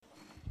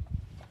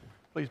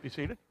Please be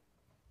seated.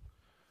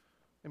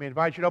 Let me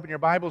invite you to open your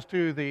Bibles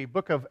to the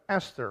book of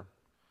Esther,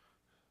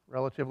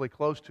 relatively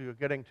close to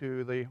getting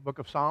to the book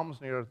of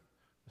Psalms near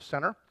the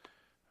center.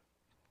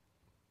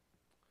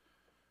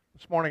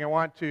 This morning I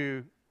want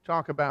to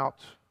talk about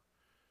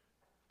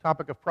the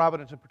topic of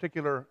providence, in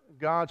particular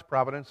God's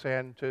providence,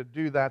 and to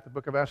do that the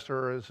book of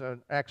Esther is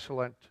an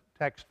excellent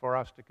text for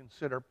us to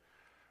consider.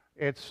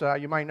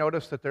 You might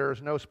notice that there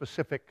is no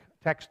specific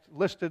text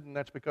listed, and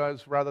that's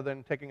because rather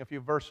than taking a few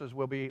verses,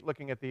 we'll be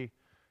looking at the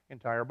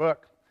entire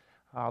book,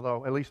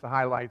 although at least the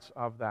highlights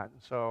of that.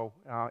 And so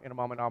in a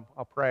moment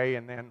I'll pray,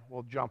 and then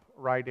we'll jump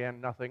right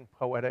in. Nothing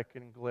poetic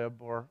and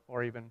glib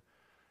or even,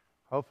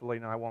 hopefully,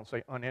 no, I won't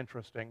say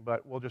uninteresting,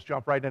 but we'll just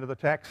jump right into the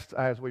text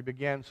as we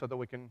begin so that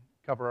we can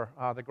cover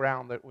the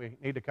ground that we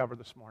need to cover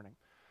this morning.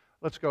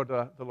 Let's go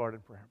to the Lord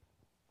in prayer.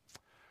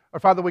 Our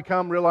Father, we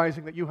come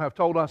realizing that you have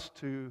told us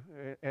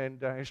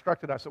and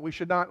instructed us that we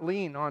should not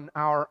lean on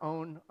our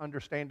own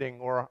understanding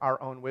or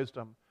our own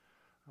wisdom,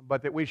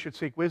 but that we should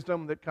seek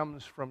wisdom that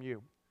comes from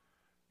you.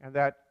 And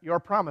that your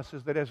promise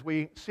is that as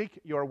we seek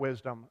your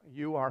wisdom,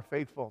 you are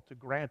faithful to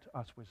grant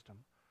us wisdom.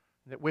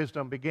 And that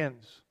wisdom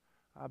begins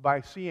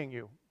by seeing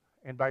you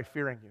and by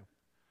fearing you.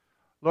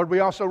 Lord, we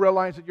also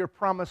realize that your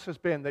promise has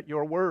been that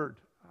your word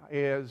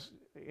is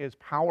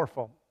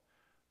powerful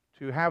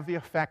to have the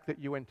effect that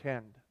you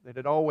intend, that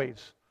it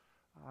always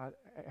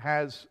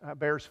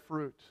bears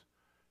fruit.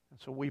 And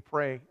so we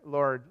pray,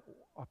 Lord,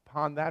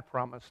 upon that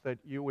promise that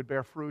you would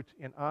bear fruit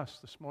in us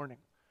this morning,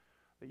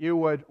 that you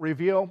would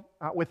reveal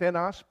within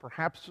us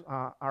perhaps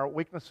our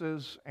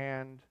weaknesses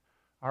and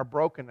our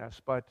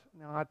brokenness, but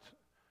not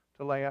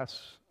to lay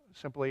us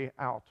simply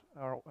out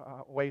or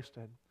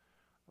wasted,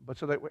 but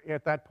so that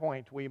at that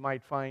point we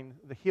might find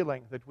the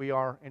healing that we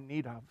are in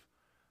need of,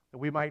 that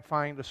we might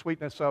find the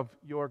sweetness of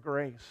your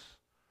grace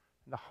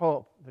and the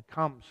hope that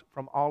comes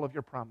from all of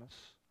your promise.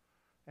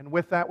 And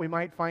with that we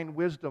might find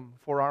wisdom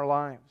for our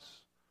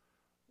lives.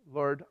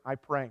 Lord, I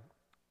pray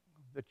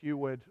that you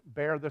would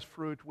bear this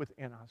fruit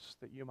within us,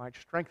 that you might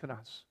strengthen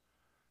us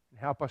and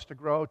help us to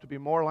grow to be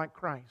more like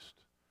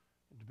Christ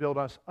and to build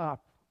us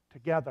up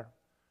together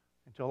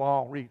until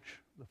all reach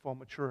the full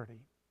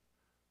maturity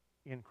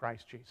in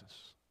Christ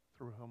Jesus,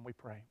 through whom we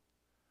pray.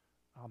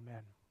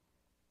 Amen.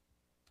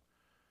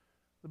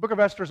 The book of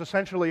Esther is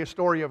essentially a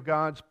story of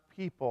God's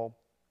people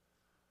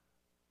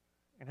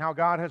and how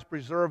God has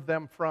preserved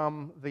them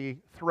from the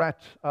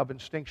threat of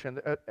extinction.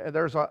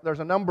 There's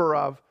a number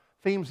of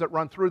themes that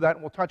run through that,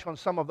 and we'll touch on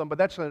some of them, but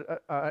that's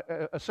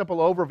a simple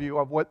overview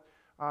of what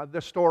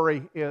this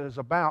story is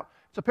about.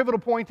 It's a pivotal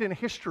point in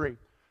history,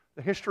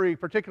 the history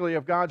particularly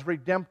of God's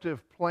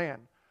redemptive plan.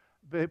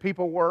 The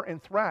people were in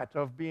threat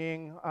of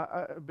being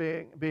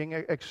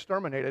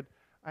exterminated,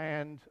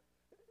 and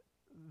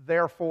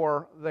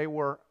therefore they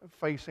were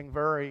facing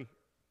very,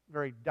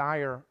 very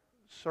dire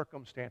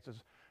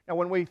circumstances. Now,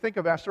 when we think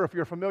of Esther, if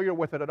you're familiar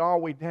with it at all,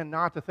 we tend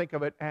not to think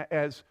of it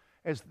as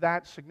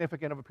that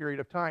significant of a period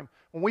of time.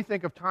 When we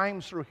think of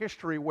times through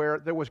history where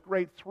there was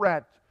great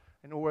threat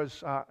and there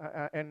was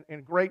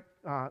and great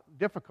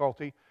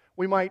difficulty,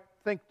 we might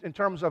think in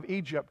terms of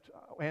Egypt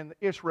and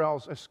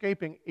Israel's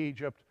escaping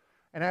Egypt,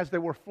 and as they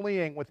were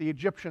fleeing with the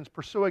Egyptians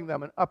pursuing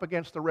them and up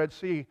against the Red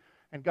Sea,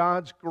 and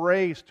God's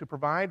grace to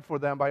provide for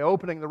them by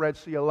opening the Red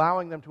Sea,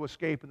 allowing them to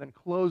escape, and then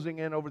closing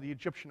in over the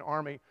Egyptian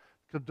army,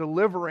 to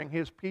delivering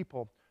his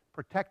people,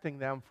 protecting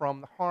them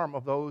from the harm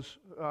of those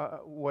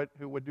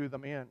who would do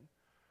them in.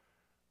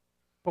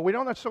 But we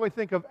don't necessarily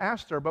think of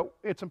Esther, but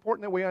it's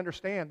important that we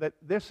understand that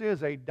this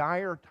is a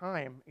dire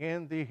time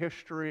in the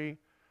history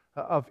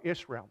of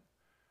Israel.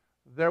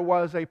 There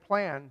was a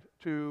plan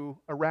to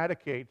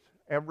eradicate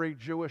every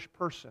Jewish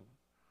person,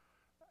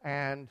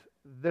 and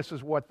this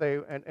is what they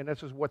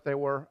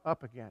were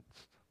up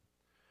against.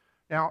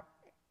 Now,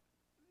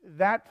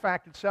 that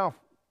fact itself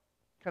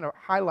kind of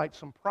highlights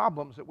some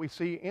problems that we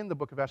see in the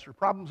book of Esther,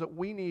 problems that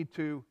we need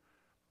to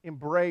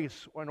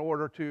embrace in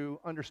order to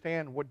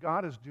understand what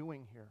God is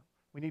doing here.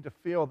 We need to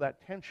feel that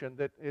tension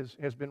that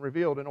has been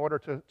revealed in order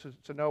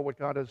to know what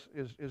God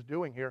is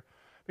doing here.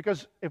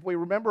 Because if we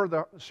remember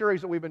the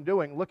series that we've been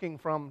doing, looking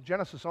from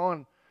Genesis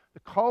on,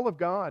 the call of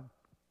God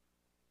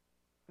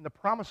and the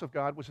promise of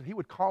God was that he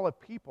would call a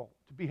people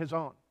to be his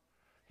own.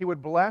 He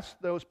would bless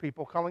those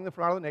people, calling them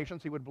from out of the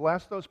nations. He would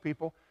bless those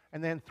people,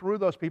 and then through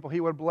those people,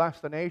 he would bless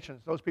the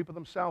nations. Those people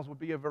themselves would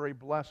be a very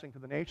blessing to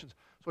the nations.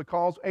 So he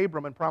calls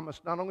Abram and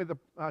promised not only to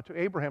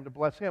Abraham to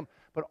bless him,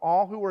 but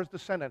all who were his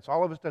descendants,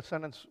 all of his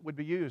descendants would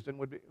be used and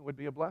would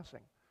be a blessing.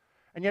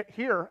 And yet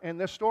here in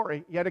this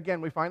story, yet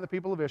again, we find the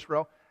people of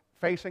Israel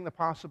facing the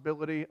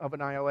possibility of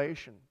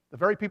annihilation. The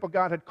very people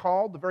God had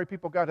called, the very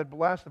people God had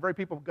blessed, the very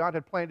people God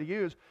had planned to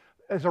use,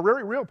 is a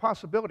very real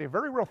possibility, a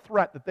very real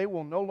threat that they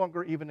will no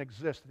longer even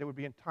exist. They would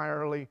be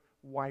entirely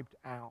wiped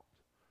out.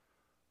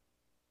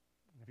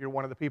 If you're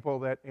one of the people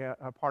that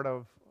are part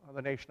of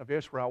the nation of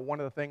Israel, one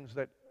of the things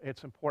that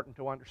it's important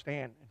to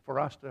understand and for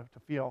us to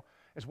feel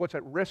is what's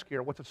at risk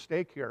here, what's at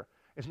stake here,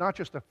 is not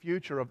just the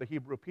future of the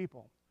Hebrew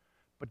people,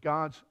 but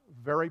God's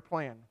very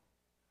plan,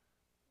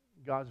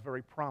 God's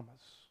very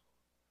promise.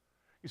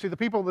 You see, the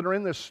people that are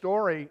in this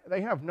story,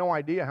 they have no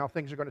idea how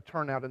things are going to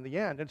turn out in the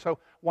end. And so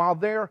while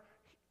they're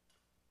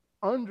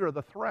under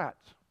the threat,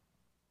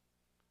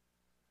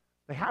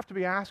 they have to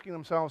be asking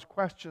themselves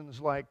questions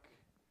like,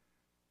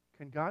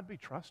 can God be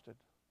trusted?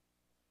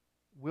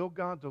 Will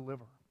God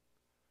deliver?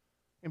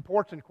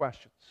 Important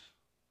questions.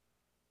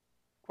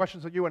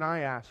 Questions that you and I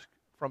ask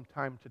from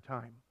time to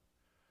time.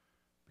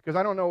 Because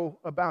I don't know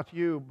about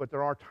you, but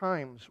there are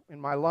times in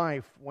my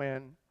life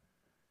when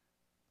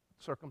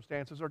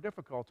circumstances are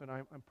difficult, and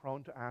I'm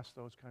prone to ask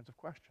those kinds of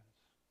questions.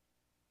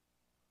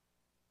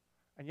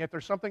 And yet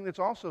there's something that's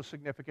also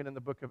significant in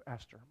the book of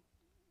Esther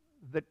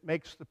that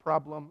makes the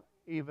problem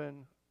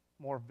even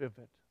more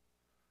vivid.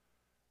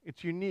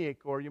 It's unique,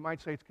 or you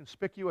might say it's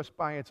conspicuous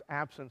by its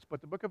absence, but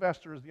the book of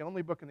Esther is the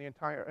only book in the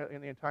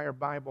entire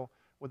Bible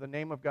where the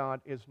name of God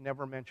is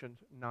never mentioned,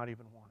 not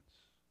even once.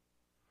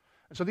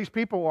 And so these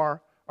people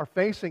are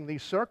facing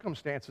these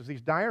circumstances, these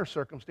dire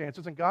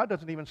circumstances, and God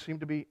doesn't even seem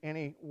to be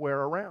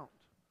anywhere around.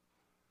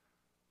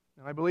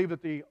 And I believe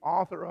that the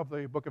author of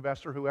the book of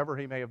Esther, whoever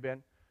he may have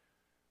been,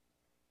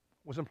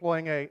 was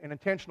employing an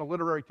intentional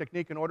literary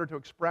technique in order to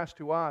express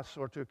to us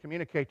or to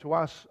communicate to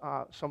us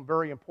some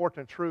very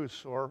important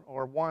truths or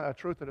a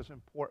truth that is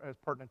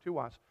pertinent to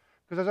us.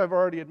 Because as I've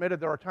already admitted,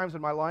 there are times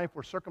in my life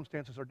where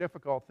circumstances are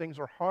difficult, things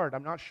are hard.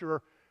 I'm not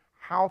sure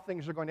how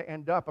things are going to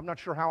end up. I'm not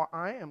sure how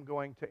I am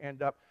going to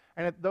end up.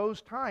 And at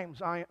those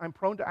times, I'm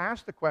prone to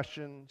ask the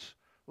questions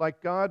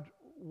like, God,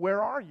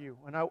 where are you?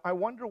 And I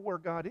wonder where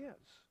God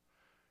is.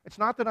 It's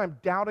not that I'm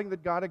doubting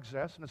that God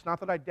exists, and it's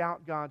not that I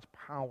doubt God's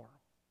power.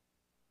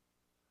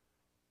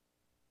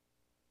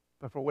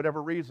 But for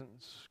whatever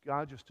reasons,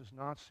 God just does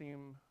not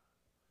seem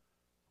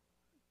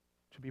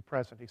to be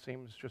present. He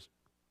seems just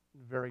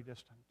very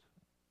distant.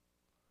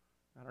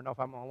 I don't know if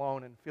I'm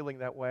alone in feeling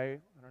that way.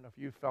 I don't know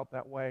if you felt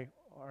that way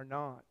or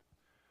not.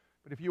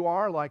 But if you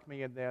are like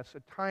me in this,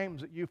 at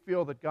times that you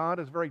feel that God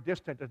is very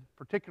distant, and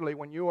particularly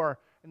when you are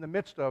in the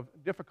midst of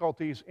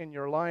difficulties in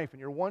your life and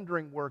you're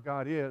wondering where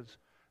God is,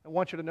 I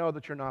want you to know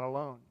that you're not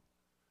alone.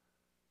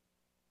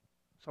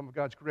 Some of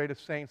God's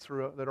greatest saints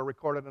that are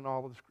recorded in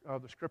all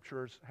of the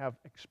Scriptures have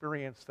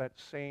experienced that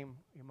same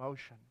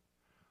emotion.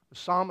 The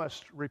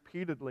psalmists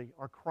repeatedly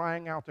are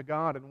crying out to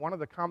God, and one of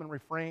the common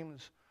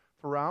refrains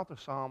throughout the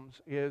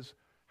Psalms is,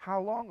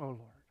 "How long, O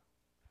Lord?"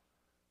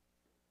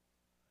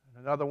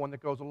 And another one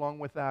that goes along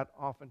with that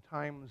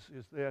oftentimes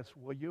is this,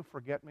 "Will you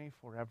forget me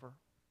forever?"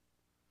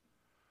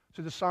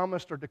 So the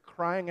psalmists are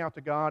crying out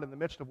to God in the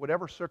midst of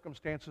whatever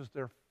circumstances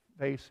they're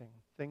facing,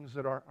 things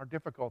that are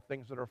difficult,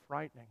 things that are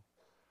frightening.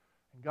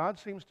 And God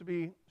seems to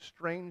be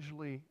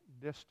strangely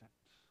distant.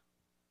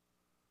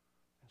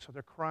 And so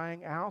they're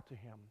crying out to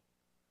Him,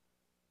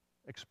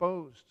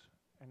 exposed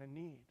and in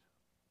need.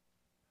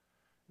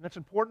 And that's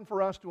important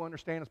for us to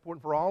understand. It's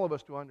important for all of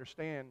us to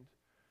understand,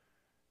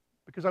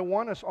 because I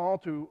want us all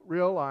to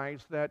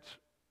realize that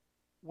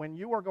when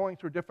you are going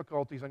through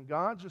difficulties and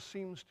God just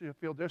seems to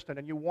feel distant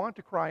and you want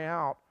to cry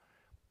out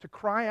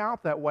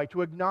that way,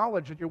 to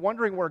acknowledge that you're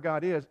wondering where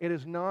God is, it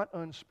is not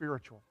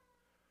unspiritual.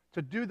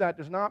 To do that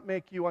does not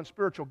make you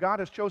unspiritual. God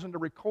has chosen to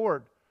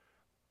record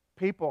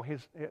people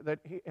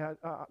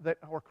that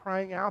are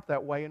crying out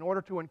that way in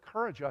order to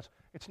encourage us.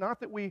 It's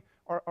not that we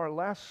are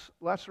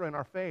lesser in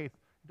our faith.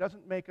 It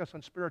doesn't make us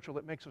unspiritual.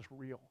 It makes us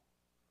real.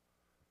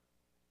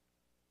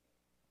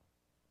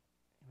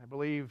 And I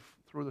believe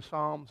through the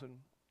Psalms and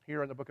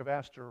here in the book of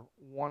Esther,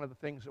 one of the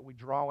things that we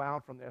draw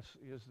out from this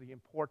is the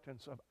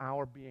importance of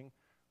our being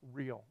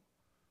real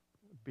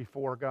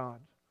before God,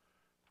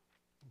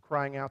 and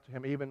crying out to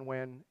Him even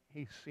when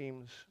He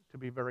seems to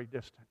be very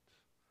distant.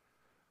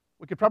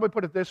 We could probably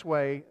put it this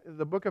way: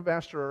 the book of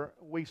Esther,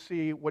 we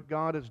see what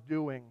God is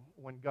doing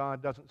when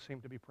God doesn't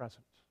seem to be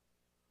present.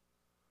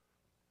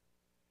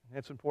 And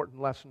it's an important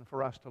lesson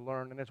for us to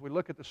learn. And as we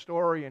look at the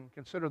story and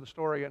consider the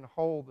story in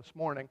whole this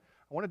morning,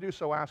 I want to do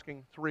so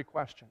asking three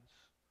questions.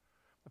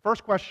 The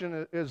first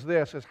question is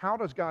this, how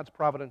does God's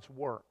providence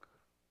work?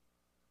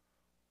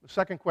 The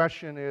second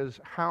question is,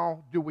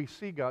 how do we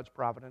see God's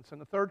providence?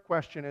 And the third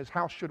question is,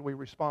 how should we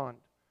respond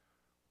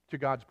to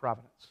God's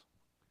providence?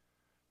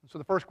 And so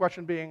the first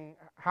question being,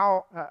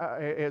 how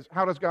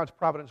does God's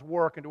providence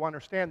work? And to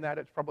understand that,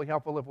 it's probably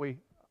helpful if we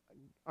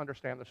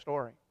understand the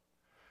story.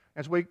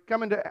 As we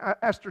come into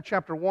Esther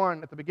chapter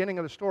 1, at the beginning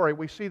of the story,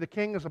 we see the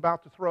king is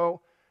about to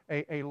throw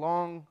a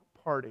long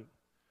party.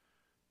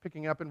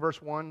 Picking up in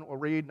verse 1, we'll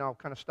read, and I'll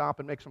kind of stop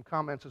and make some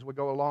comments as we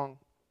go along.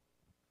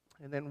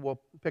 And then we'll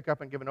pick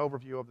up and give an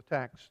overview of the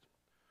text.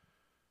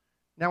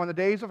 Now, in the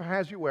days of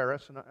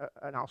Ahasuerus,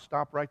 and I'll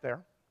stop right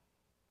there.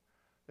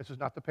 This is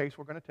not the pace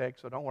we're going to take,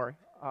 so don't worry.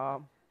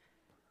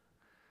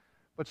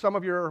 But some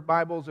of your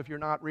Bibles, if you're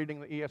not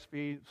reading the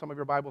ESV, some of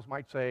your Bibles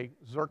might say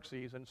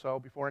Xerxes, and so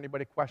before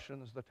anybody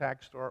questions the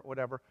text or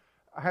whatever,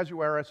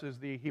 Ahasuerus is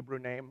the Hebrew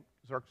name,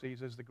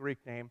 Xerxes is the Greek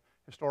name.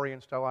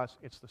 Historians tell us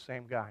it's the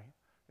same guy.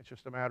 It's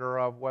just a matter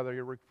of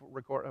whether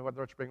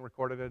whether it's being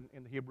recorded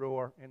in the Hebrew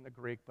or in the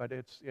Greek, but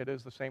it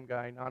is the same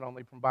guy, not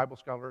only from Bible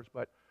scholars,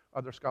 but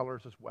other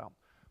scholars as well.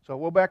 So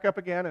we'll back up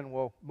again and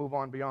we'll move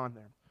on beyond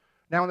there.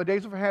 Now in the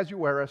days of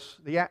Ahasuerus,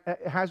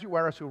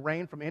 Ahasuerus who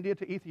reigned from India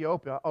to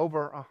Ethiopia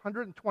over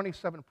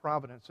 127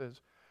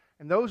 provinces,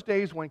 in those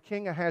days when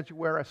King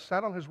Ahasuerus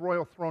sat on his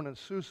royal throne in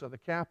Susa, the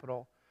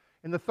capital,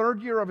 in the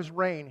 3rd year of his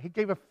reign, he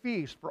gave a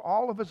feast for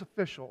all of his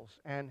officials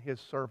and his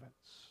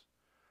servants.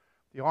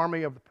 The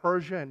army of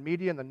Persia and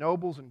Media and the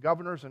nobles and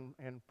governors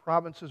and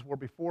provinces were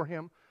before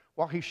him,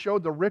 while he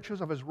showed the riches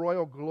of his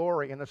royal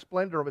glory and the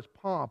splendor of his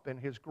pomp and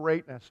his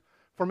greatness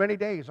for many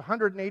days,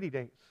 180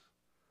 days.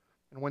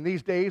 And when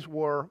these days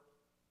were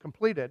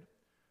completed,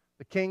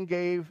 the king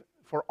gave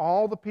for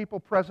all the people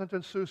present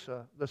in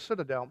Susa, the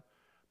citadel,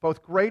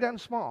 both great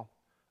and small,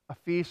 a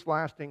feast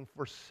lasting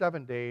for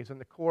 7 days in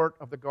the court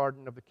of the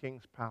garden of the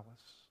king's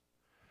palace.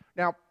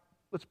 Now,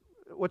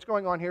 what's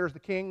going on here is the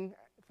king,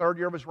 3rd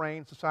year of his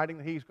reign, deciding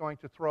that he's going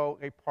to throw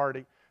a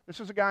party.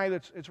 This is a guy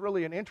it's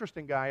really an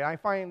interesting guy. I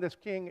find this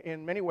king,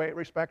 in many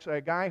respects,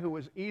 a guy who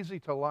is easy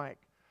to like.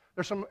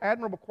 There's some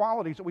admirable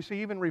qualities that we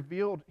see even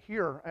revealed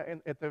here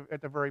at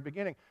the very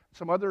beginning.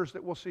 Some others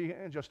that we'll see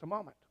in just a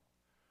moment.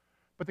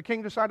 But the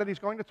king decided he's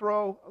going to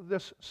throw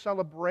this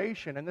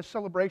celebration, and this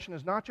celebration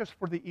is not just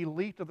for the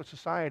elite of the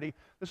society.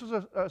 This is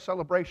a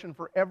celebration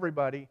for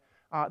everybody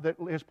that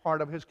is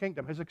part of his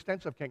kingdom, his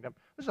extensive kingdom.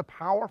 This is a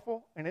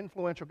powerful and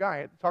influential guy.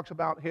 It talks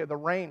about the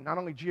reign, not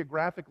only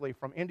geographically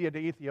from India to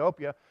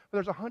Ethiopia, but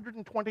there's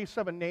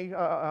 127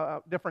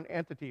 different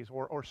entities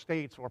or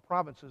states or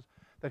provinces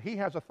that he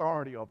has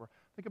authority over.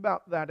 Think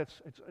about that.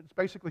 It's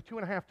basically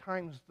 2.5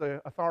 times the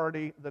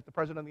authority that the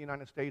President of the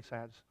United States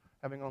has,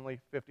 having only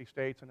 50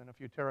 states and then a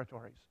few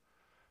territories.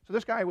 So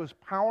this guy was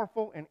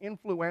powerful and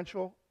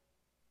influential,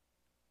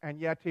 and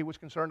yet he was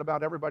concerned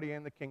about everybody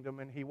in the kingdom,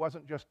 and he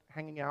wasn't just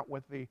hanging out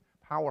with the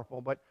powerful,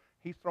 but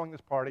he's throwing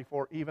this party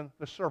for even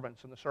the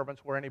servants, and the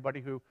servants were anybody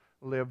who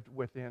lived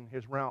within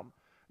his realm.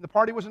 And the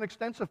party was an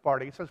extensive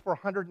party. It says for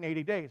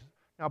 180 days.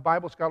 Now,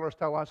 Bible scholars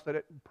tell us that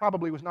it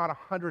probably was not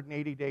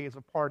 180 days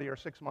of party or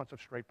 6 months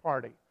of straight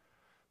party.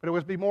 But it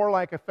would be more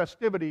like a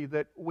festivity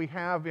that we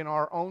have in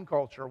our own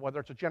culture, whether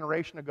it's a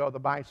generation ago, the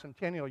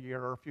bicentennial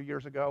year, or a few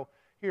years ago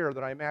here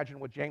that I imagine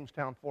what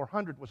Jamestown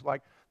 400 was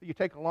like, that you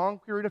take a long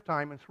period of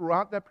time, and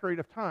throughout that period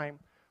of time,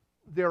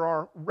 there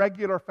are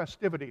regular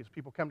festivities.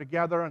 People come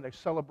together and they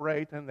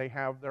celebrate and they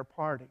have their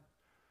party.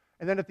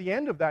 And then at the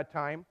end of that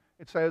time,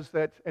 it says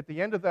that at the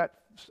end of that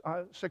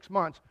 6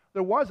 months,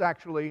 there was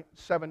actually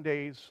 7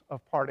 days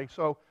of party.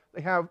 So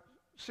they have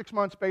 6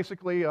 months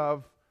basically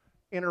of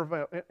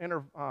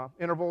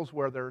intervals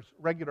where there's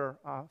regular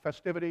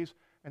festivities,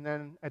 and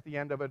then at the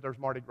end of it, there's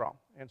Mardi Gras.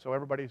 And so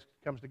everybody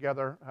comes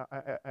together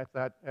at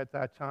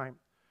that time.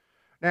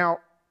 Now,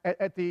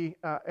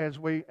 as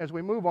we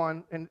move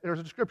on, and there's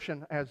a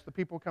description as the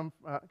people come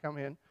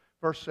in,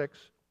 verse 6.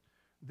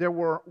 There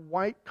were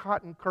white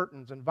cotton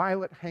curtains and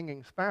violet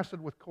hangings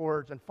fastened with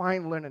cords and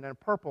fine linen and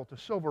purple to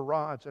silver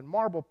rods and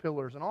marble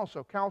pillars, and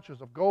also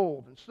couches of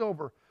gold and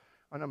silver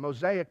on a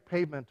mosaic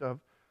pavement of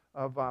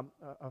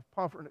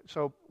pomfret.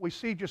 So we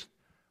see just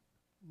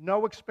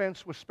no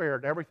expense was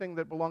spared. Everything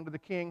that belonged to the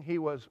king, he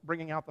was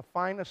bringing out the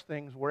finest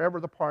things wherever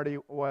the party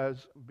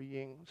was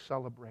being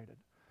celebrated.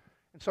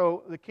 And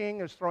so the king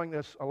is throwing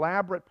this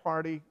elaborate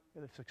party,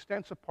 this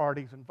extensive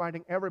party, he's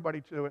inviting everybody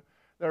to it.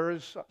 There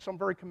is some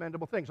very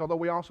commendable things, although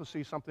we also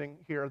see something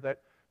here that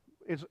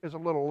is a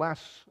little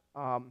less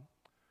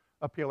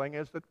appealing,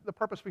 is that the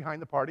purpose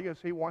behind the party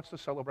is he wants to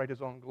celebrate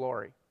his own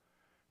glory.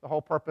 The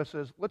whole purpose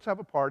is, let's have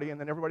a party, and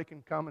then everybody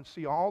can come and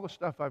see all the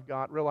stuff I've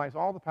got, realize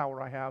all the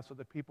power I have, so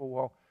that people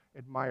will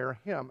admire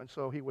him. And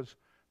so he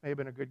may have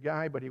been a good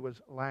guy, but he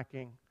was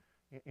lacking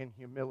in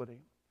humility.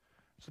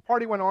 So the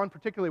party went on.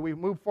 Particularly, we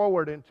move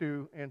forward in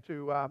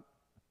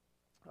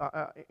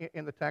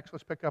the text.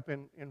 Let's pick up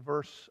in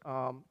verse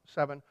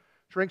 7.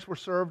 Drinks were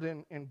served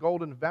in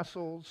golden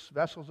vessels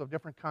of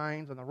different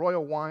kinds, and the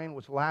royal wine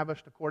was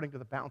lavished according to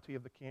the bounty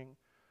of the king.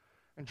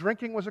 And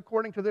drinking was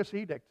according to this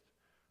edict.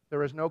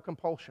 There is no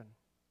compulsion,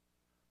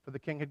 for the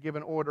king had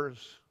given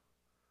orders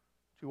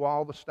to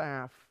all the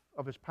staff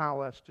of his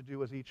palace to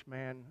do as each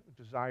man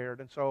desired.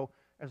 And so,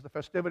 as the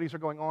festivities are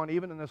going on,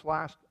 even in this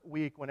last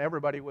week when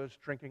everybody was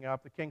drinking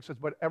up, the king says,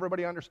 but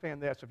everybody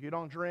understand this, if you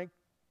don't drink,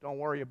 don't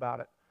worry about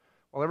it.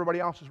 While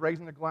everybody else is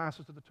raising their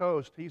glasses to the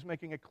toast, he's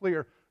making it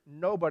clear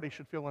nobody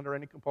should feel under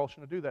any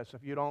compulsion to do this.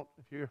 If you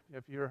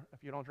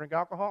don't drink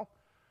alcohol,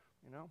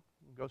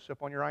 go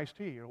sip on your iced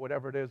tea or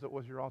whatever it is that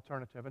was your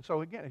alternative. And so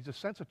again, he's a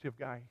sensitive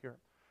guy here.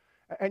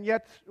 And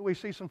yet we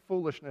see some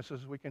foolishness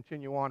as we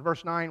continue on.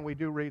 Verse 9, we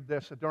do read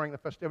this, that during the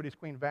festivities,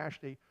 Queen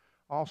Vashti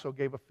also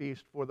gave a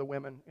feast for the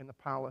women in the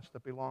palace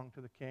that belonged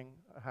to the king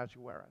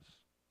Ahasuerus.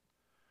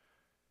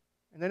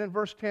 And then in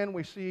verse 10,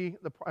 we see,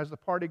 as the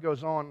party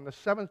goes on the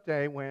 7th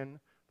day, when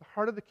the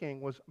heart of the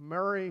king was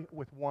merry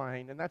with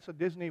wine, and that's a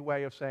Disney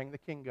way of saying the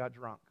king got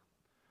drunk.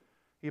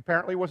 He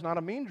apparently was not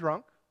a mean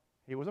drunk.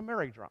 He was a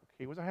merry drunk.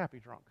 He was a happy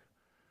drunk.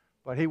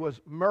 But he was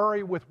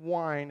merry with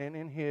wine, and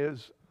in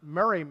his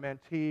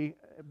merriment, he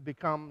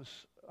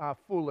becomes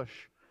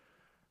foolish.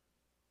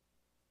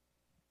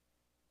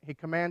 He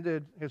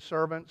commanded his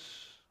servants,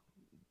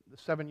 the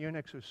 7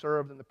 eunuchs who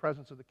served in the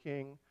presence of the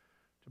king,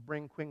 to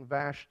bring Queen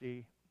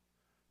Vashti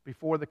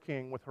before the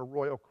king with her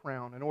royal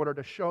crown in order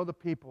to show the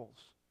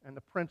peoples and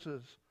the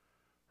princes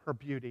her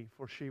beauty,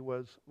 for she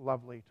was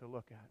lovely to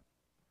look at.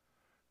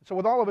 So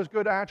with all of his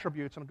good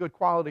attributes and good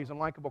qualities and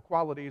likable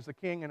qualities, the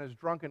king in his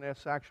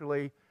drunkenness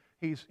actually,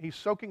 he's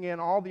soaking in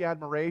all the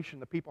admiration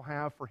that people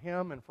have for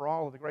him and for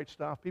all of the great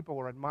stuff. People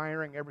are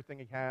admiring everything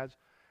he has.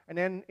 And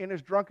then in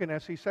his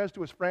drunkenness, he says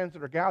to his friends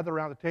that are gathered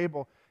around the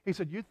table, he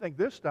said, "You think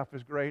this stuff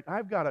is great?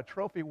 I've got a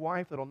trophy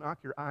wife that'll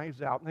knock your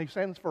eyes out." And he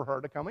sends for her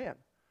to come in.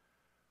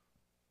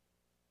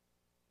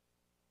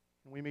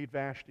 And we meet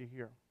Vashti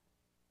here.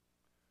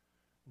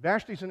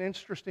 Vashti's an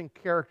interesting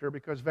character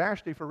because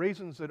Vashti, for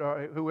reasons that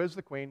are, who is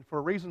the queen,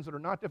 for reasons that are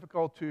not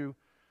difficult to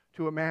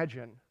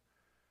imagine,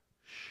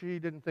 she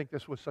didn't think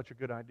this was such a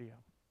good idea.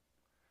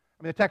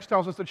 I mean, the text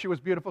tells us that she was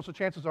beautiful, so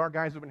chances are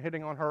guys have been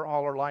hitting on her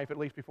all her life, at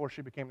least before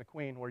she became the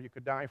queen, where you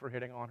could die for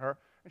hitting on her.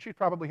 And she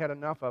probably had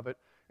enough of it.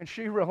 And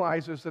she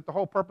realizes that the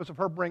whole purpose of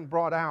her being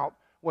brought out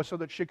was so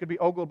that she could be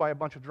ogled by a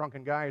bunch of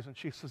drunken guys. And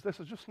she says,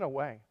 "This is just no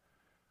way.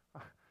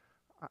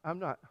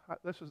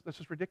 This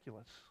is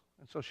ridiculous."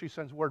 And so she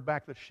sends word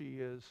back that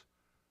she is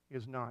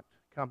not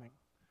coming.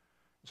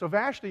 So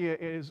Vashti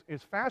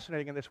is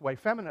fascinating in this way.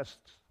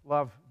 Feminists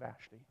love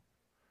Vashti.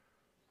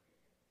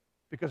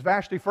 Because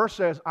Vashti first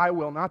says, "I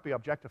will not be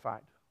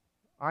objectified.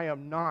 I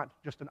am not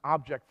just an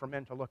object for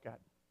men to look at."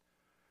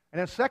 And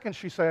then second,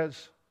 she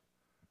says,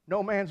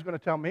 "No man's going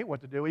to tell me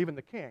what to do, even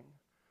the king."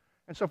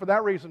 And so for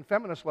that reason,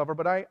 feminists love her,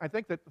 but I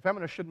think that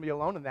feminists shouldn't be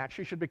alone in that.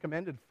 She should be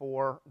commended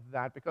for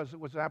that because it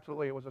was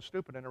a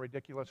stupid and a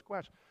ridiculous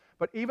quest.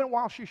 But even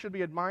while she should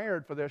be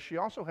admired for this, she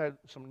also had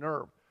some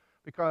nerve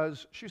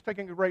because she's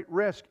taking a great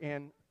risk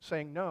in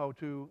saying no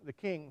to the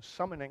king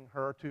summoning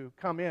her to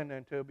come in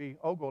and to be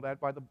ogled at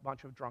by the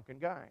bunch of drunken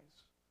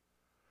guys.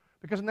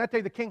 Because in that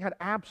day, the king had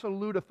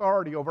absolute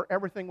authority over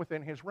everything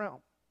within his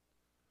realm.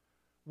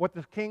 What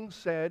the king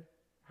said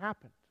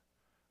happened.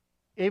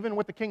 Even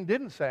what the king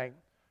didn't say,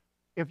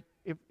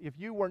 if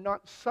you were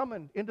not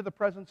summoned into the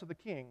presence of the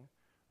king,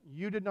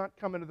 you did not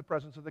come into the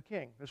presence of the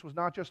king. This was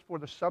not just for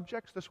the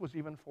subjects, this was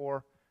even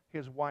for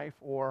his wife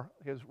or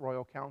his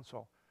royal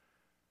council.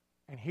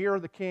 And here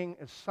the king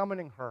is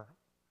summoning her,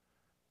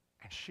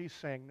 and she's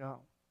saying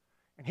no.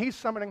 And he's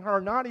summoning her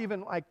not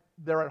even like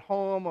they're at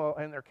home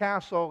or in their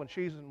castle, and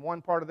she's in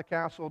one part of the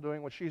castle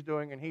doing what she's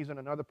doing, and he's in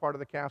another part of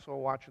the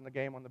castle watching the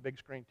game on the big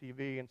screen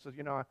TV, and says,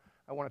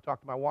 I want to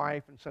talk to my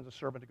wife, and sends a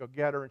servant to go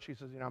get her, and she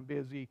says, I'm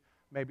busy,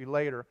 maybe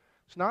later.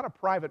 It's not a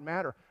private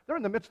matter. They're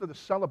in the midst of the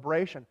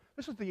celebration.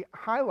 This is the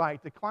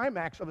highlight, the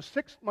climax of a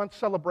 6-month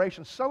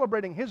celebration,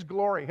 celebrating his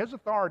glory, his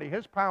authority,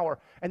 his power.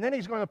 And then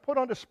he's going to put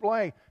on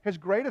display his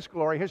greatest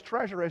glory, his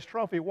treasure, his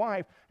trophy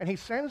wife. And he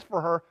sends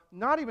for her,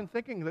 not even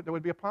thinking that there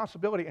would be a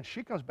possibility. And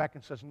she comes back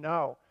and says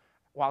no,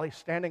 while he's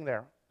standing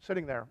there,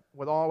 sitting there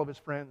with all of his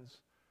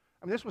friends.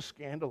 I mean, this was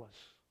scandalous.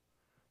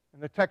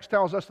 And the text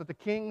tells us that the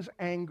king's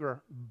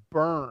anger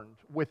burned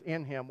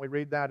within him. We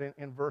read that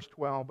in verse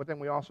 12. But then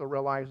we also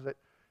realize that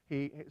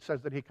it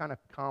says that he kind of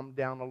calmed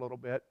down a little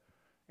bit.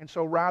 And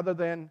so rather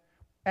than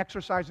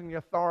exercising the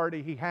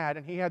authority he had,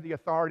 and he had the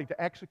authority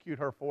to execute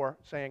her for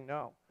saying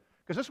no,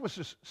 because this was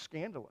just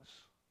scandalous,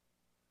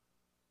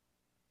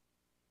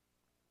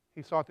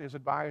 he sought his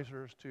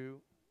advisors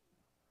to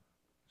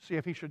see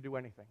if he should do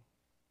anything.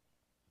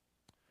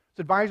 His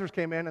advisors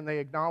came in and they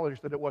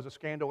acknowledged that it was a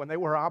scandal, and they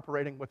were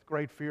operating with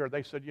great fear.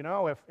 They said,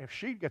 if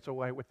she gets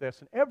away with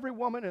this, and every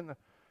woman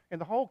in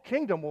the whole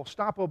kingdom will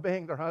stop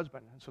obeying their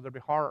husband. And so there'll be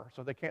horror.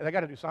 So they got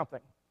to do something.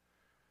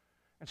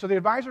 And so the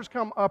advisors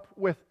come up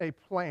with a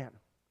plan.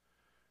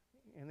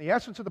 And the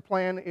essence of the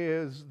plan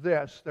is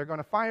this. They're going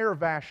to fire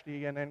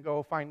Vashti and then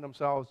go find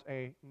themselves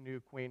a new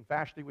queen.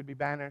 Vashti would be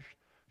banished.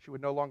 She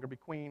would no longer be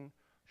queen.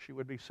 She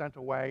would be sent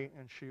away,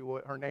 and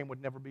her name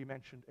would never be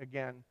mentioned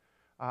again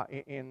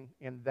in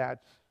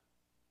that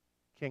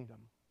kingdom.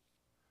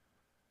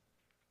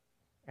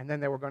 And then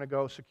they were going to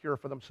go secure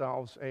for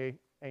themselves a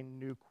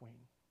new queen.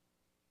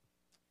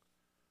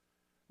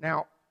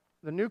 Now,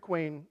 the new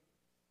queen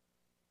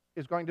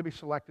is going to be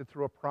selected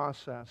through a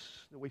process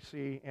that we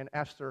see in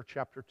Esther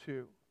chapter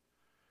 2.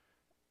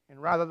 And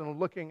rather than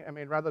going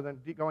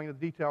into the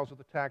details of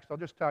the text, I'll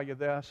just tell you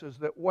this, is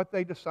that what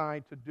they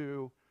decide to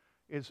do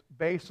is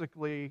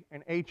basically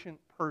an ancient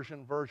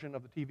Persian version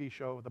of the TV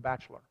show The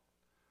Bachelor.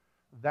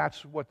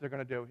 That's what they're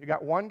going to do. You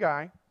got one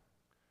guy,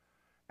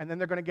 and then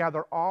they're going to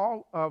gather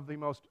all of the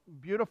most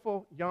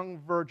beautiful young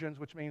virgins,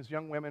 which means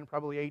young women,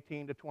 probably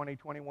 18 to 20,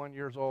 21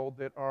 years old,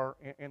 that are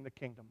in the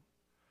kingdom.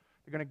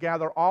 They're going to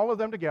gather all of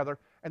them together,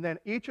 and then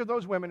each of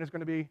those women is going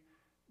to be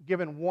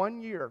given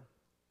 1 year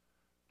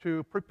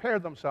to prepare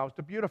themselves,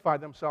 to beautify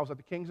themselves at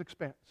the king's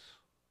expense.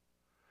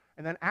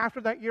 And then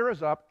after that year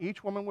is up,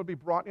 each woman would be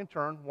brought in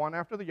turn, one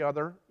after the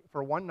other,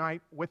 for one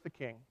night with the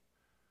king.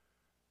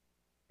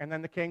 And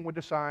then the king would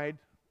decide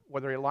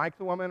whether he liked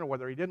the woman or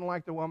whether he didn't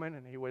like the woman,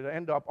 and he would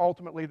end up,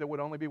 ultimately, there would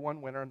only be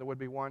one winner, and there would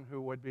be one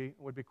who would be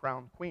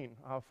crowned queen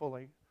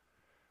fully.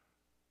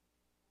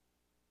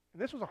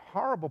 And this was a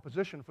horrible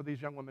position for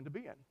these young women to be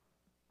in.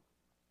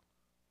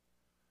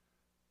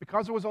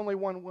 because there was only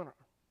one winner,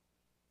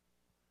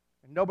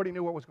 and nobody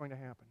knew what was going to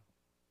happen.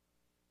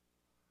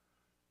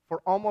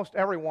 For almost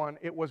everyone,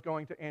 it was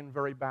going to end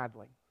very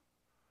badly.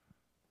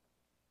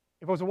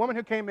 If it was a woman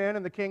who came in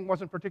and the king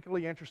wasn't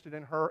particularly interested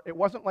in her, it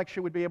wasn't like she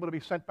would be able to be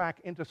sent back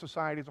into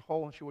society as a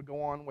whole and she would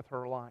go on with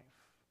her life.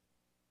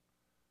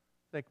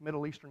 Think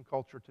Middle Eastern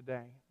culture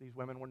today. These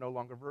women were no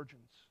longer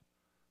virgins.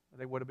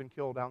 They would have been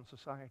killed out in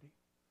society.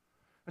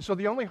 And so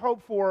the only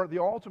hope for the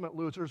ultimate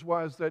losers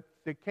was that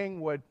the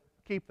king would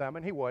keep them,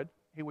 and he would.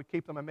 He would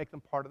keep them and make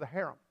them part of the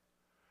harem,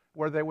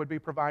 where they would be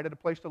provided a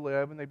place to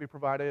live and they'd be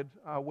provided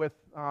with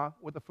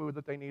the food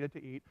that they needed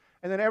to eat.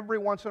 And then every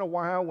once in a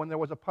while, when there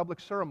was a public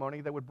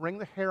ceremony, they would bring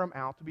the harem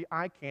out to be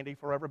eye candy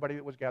for everybody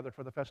that was gathered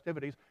for the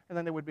festivities, and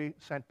then they would be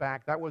sent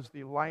back. That was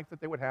the life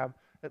that they would have,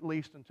 at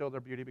least until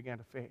their beauty began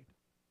to fade.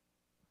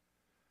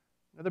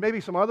 Now, there may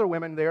be some other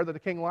women there that the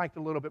king liked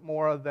a little bit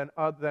more than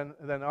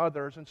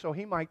others, and so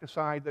he might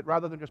decide that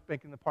rather than just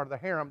making them part of the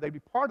harem, they'd be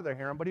part of the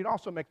harem, but he'd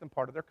also make them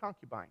part of their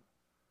concubine.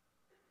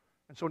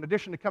 And so in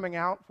addition to coming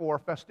out for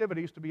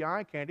festivities to be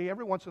eye candy,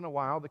 every once in a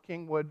while the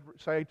king would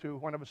say to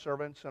one of his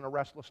servants on a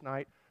restless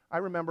night, I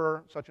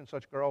remember such and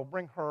such girl,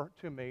 bring her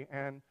to me,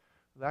 and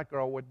that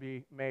girl would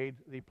be made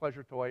the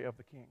pleasure toy of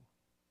the king.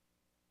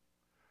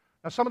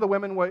 Now some of the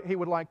women he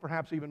would like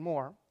perhaps even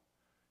more,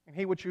 and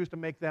he would choose to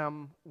make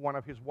them one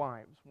of his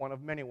wives, one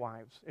of many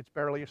wives. It's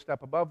barely a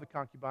step above the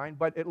concubine,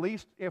 but at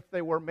least if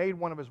they were made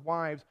one of his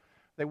wives,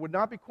 they would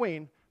not be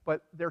queen,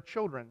 but their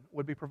children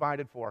would be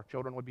provided for.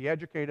 Children would be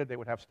educated, they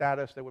would have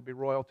status, they would be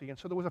royalty, and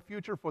so there was a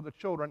future for the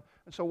children.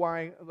 And so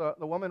while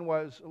the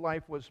woman's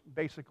life was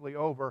basically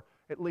over,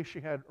 at least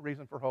she had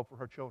reason for hope for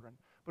her children.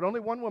 But only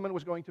one woman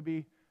was going to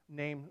be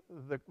named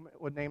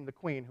the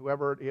queen,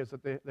 whoever it is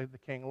that the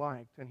king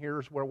liked. And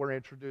here's where we're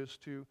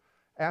introduced to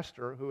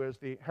Esther, who is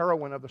the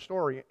heroine of the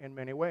story in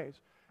many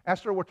ways.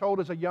 Esther, we're told,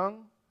 is a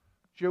young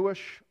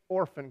Jewish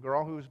orphan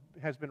girl who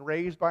has been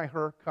raised by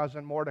her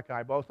cousin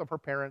Mordecai. Both of her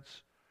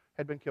parents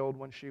had been killed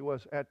when she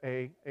was at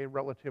a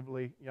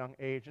relatively young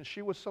age, and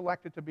she was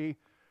selected to be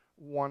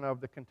one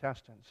of the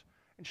contestants.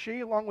 And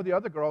she, along with the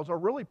other girls, are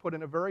really put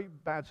in a very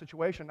bad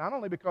situation, not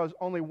only because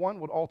only one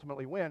would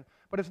ultimately win,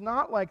 but it's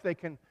not like they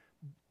can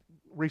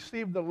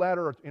receive the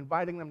letter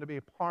inviting them to be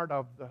a part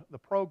of the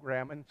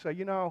program and say,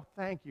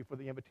 thank you for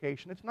the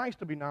invitation. It's nice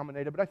to be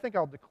nominated, but I think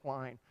I'll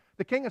decline.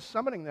 The king is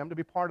summoning them to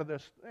be part of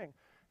this thing.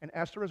 And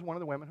Esther is one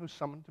of the women who's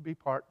summoned to be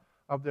part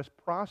of this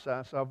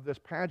process, of this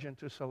pageant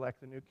to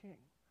select the new king.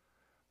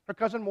 Her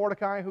cousin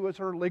Mordecai, who is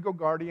her legal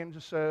guardian,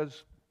 just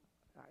says,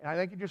 I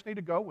think you just need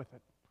to go with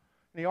it.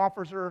 And he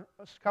offers her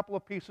a couple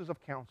of pieces of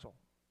counsel.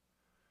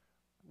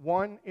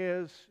 One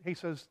is, he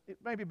says, it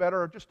may be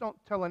better, just don't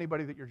tell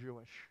anybody that you're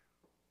Jewish.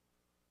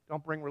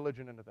 Don't bring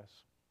religion into this.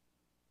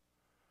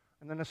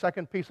 And then the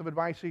second piece of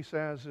advice he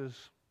says is,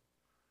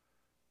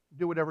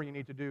 do whatever you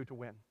need to do to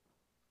win.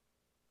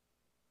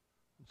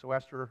 And so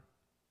Esther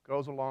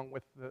goes along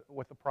with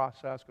the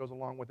process, goes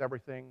along with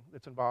everything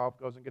that's involved,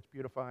 goes and gets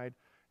beautified.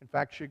 In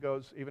fact, she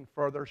goes even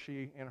further.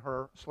 She, in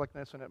her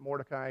slickness and at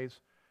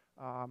Mordecai's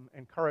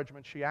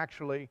encouragement, she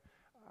actually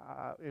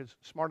is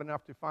smart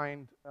enough to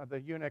find the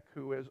eunuch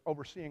who is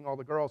overseeing all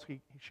the girls.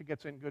 She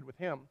gets in good with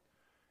him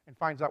and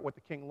finds out what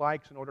the king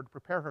likes in order to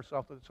prepare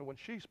herself. So when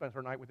she spends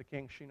her night with the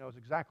king, she knows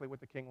exactly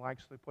what the king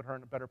likes to put her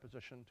in a better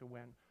position to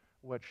win,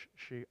 which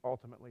she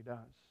ultimately does.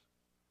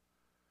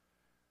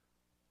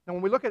 Now,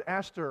 when we look at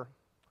Esther,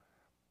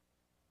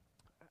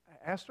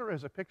 Esther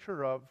is a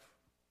picture of,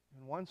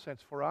 in one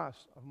sense for us,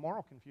 of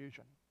moral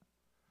confusion.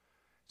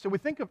 So we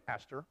think of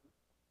Esther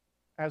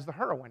as the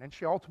heroine, and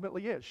she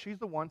ultimately is. She's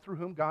the one through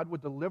whom God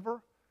would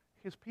deliver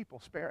his people,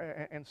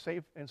 spare and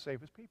save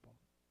his people.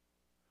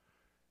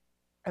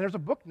 And there's a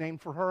book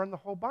named for her in the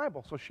whole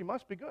Bible, so she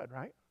must be good,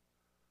 right?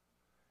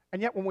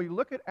 And yet when we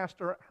look at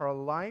Esther, her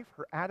life,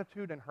 her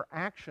attitude, and her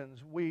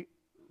actions, we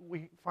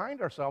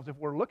find ourselves, if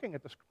we're looking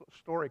at the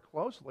story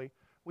closely,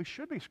 we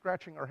should be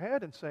scratching our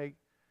head and say,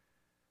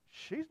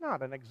 she's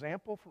not an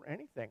example for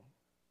anything.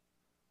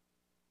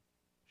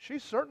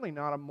 She's certainly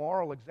not a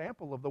moral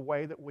example of the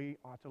way that we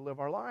ought to live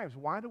our lives.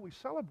 Why do we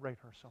celebrate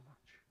her so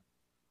much?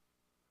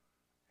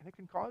 And it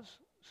can cause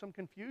some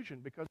confusion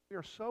because we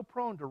are so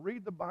prone to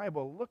read the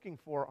Bible looking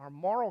for our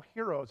moral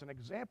heroes and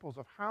examples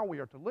of how we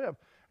are to live.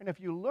 And if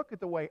you look at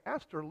the way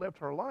Esther lived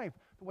her life,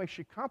 the way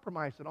she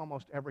compromised at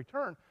almost every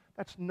turn,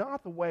 that's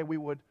not the way we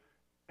would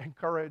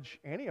encourage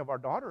any of our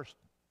daughters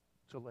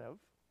to live.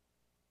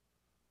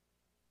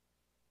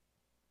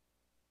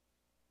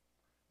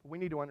 We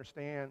need to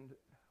understand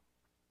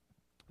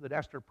that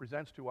Esther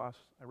presents to us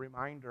a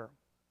reminder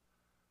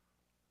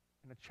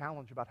and a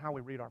challenge about how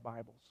we read our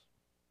Bibles.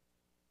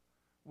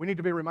 We need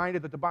to be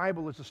reminded that the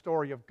Bible is the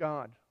story of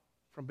God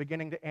from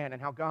beginning to end,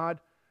 and how God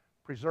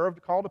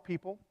preserved, called a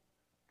people,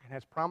 and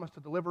has promised to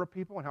deliver a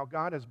people, and how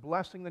God is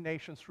blessing the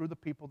nations through the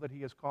people that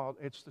he has called.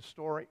 It's the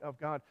story of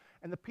God.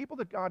 And the people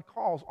that God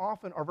calls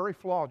often are very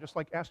flawed, just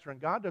like Esther, and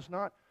God does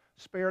not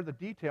spare the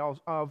details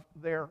of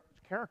their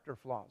character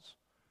flaws,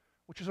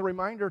 which is a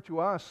reminder to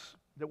us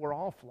that we're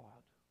all flawed.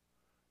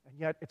 And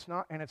yet it's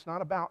not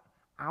about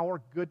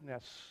our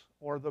goodness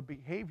or the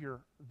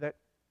behavior that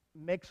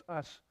makes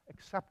us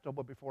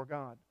acceptable before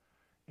God.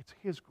 It's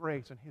His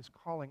grace and His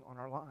calling on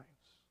our lives.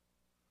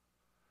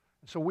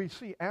 And so we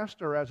see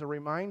Esther as a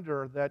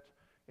reminder that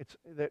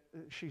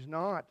she's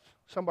not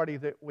somebody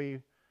that we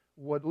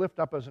would lift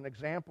up as an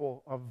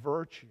example of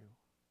virtue,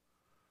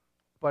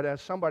 but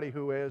as somebody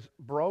who is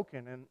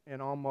broken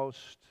in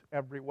almost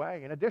every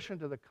way. In addition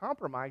to the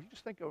compromise, you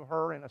just think of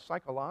her in a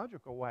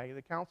psychological way.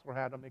 The counselor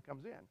had him, he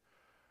comes in.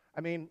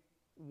 I mean,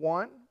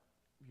 one,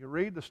 you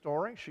read the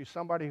story, she's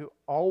somebody who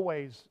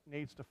always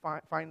needs to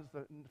finds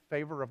the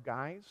favor of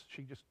guys.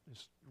 She just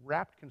is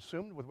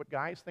consumed with what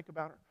guys think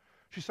about her.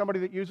 She's somebody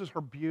that uses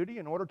her beauty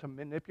in order to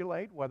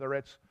manipulate, whether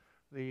it's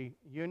the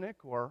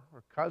eunuch or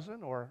her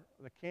cousin or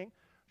the king.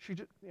 She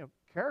just,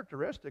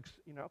 characteristics,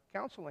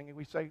 counseling, and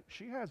we say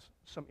she has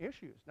some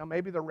issues. Now,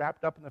 maybe they're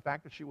wrapped up in the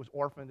fact that she was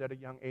orphaned at a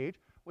young age.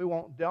 We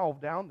won't delve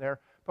down there,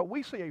 but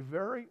we see a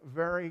very,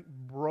 very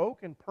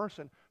broken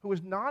person who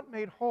is not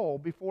made whole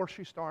before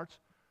she starts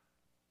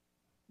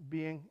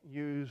being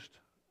used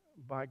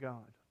by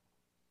God.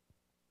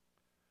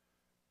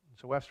 And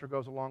so Esther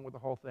goes along with the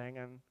whole thing,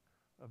 and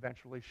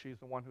eventually she's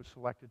the one who's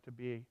selected to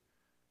be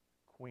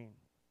queen.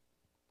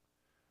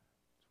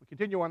 We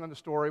continue on in the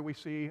story. We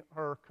see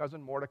her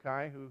cousin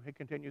Mordecai, who he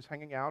continues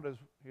hanging out as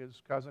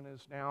his cousin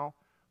is now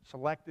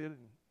selected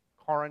and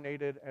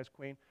coronated as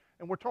queen.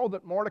 And we're told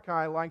that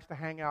Mordecai likes to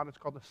hang out. It's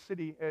called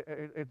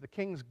the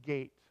King's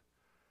Gate,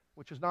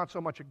 which is not so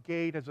much a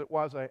gate as it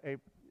was it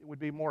would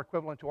be more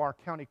equivalent to our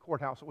county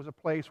courthouse. It was a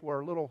place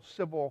where little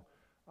civil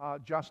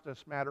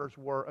justice matters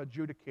were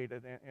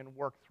adjudicated and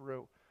worked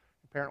through.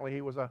 Apparently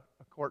he was a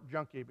court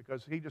junkie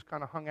because he just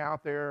kind of hung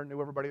out there,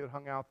 knew everybody that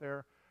hung out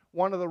there.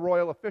 One of the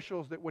royal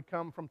officials that would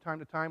come from time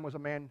to time was a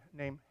man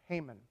named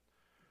Haman.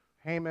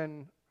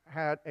 Haman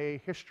had a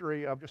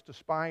history of just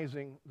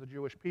despising the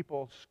Jewish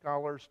people.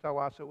 Scholars tell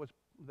us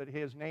that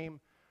his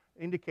name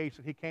indicates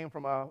that he came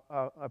from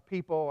a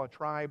people, a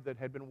tribe that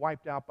had been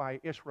wiped out by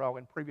Israel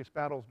in previous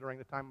battles during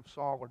the time of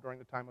Saul or during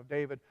the time of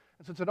David.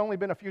 And since it had only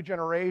been a few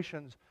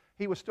generations,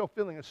 he was still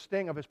feeling the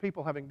sting of his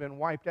people having been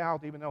wiped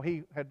out, even though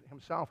he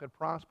himself had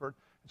prospered.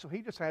 And so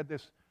he just had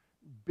this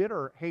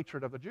bitter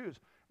hatred of the Jews.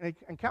 And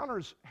he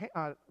encounters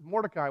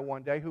Mordecai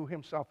one day, who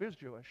himself is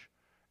Jewish.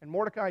 And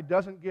Mordecai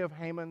doesn't give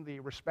Haman the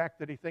respect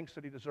that he thinks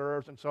that he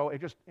deserves, and so it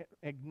just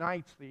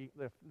ignites the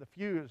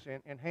fuse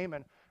in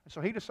Haman. And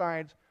so he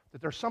decides that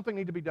there's something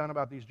need to be done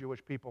about these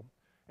Jewish people.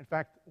 In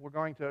fact, we're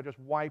going to just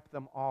wipe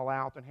them all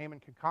out. And Haman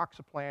concocts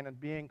a plan, and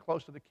being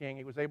close to the king,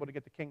 he was able to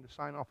get the king to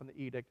sign off on the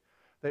edict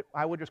that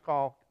I would just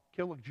call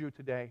kill a Jew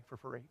today for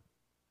free.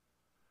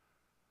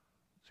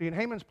 See, in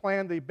Haman's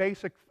plan, the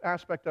basic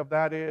aspect of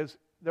that is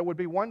there would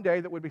be one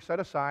day that would be set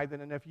aside,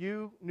 and if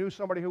you knew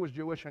somebody who was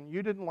Jewish and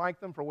you didn't like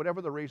them for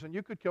whatever the reason,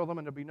 you could kill them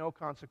and there'd be no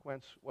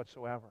consequence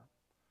whatsoever.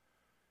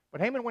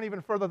 But Haman went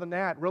even further than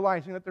that,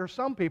 realizing that there are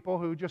some people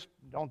who just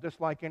don't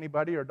dislike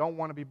anybody or don't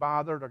want to be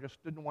bothered or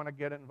just didn't want to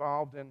get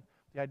involved in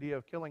the idea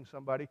of killing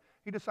somebody.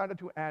 He decided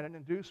to add an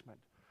inducement.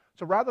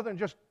 So rather than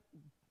just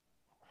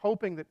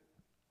hoping that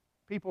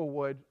people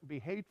would be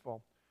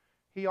hateful,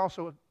 he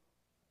also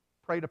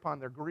preyed upon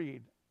their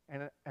greed.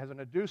 And as an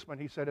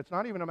inducement, he said, it's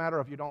not even a matter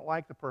of you don't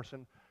like the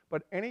person,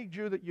 but any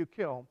Jew that you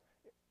kill,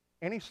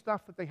 any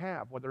stuff that they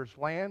have, whether it's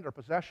land or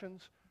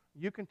possessions,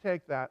 you can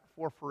take that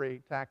for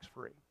free,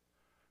 tax-free.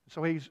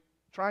 So he's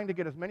trying to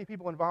get as many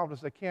people involved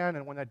as they can,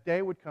 and when that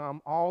day would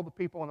come, all the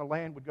people in the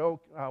land would go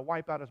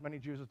wipe out as many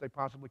Jews as they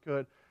possibly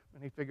could,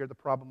 and he figured the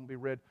problem would be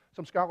rid.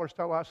 Some scholars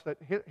tell us that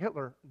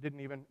Hitler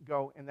didn't even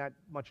go in that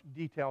much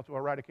detail to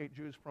eradicate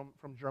Jews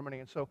from Germany,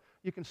 and so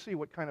you can see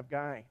what kind of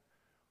guy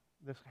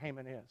this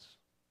Haman is.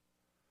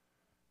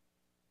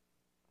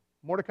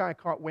 Mordecai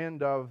caught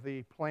wind of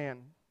the plan.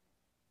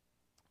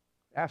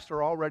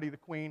 Esther, already the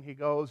queen, he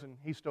goes and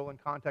he's still in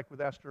contact with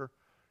Esther.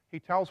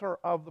 He tells her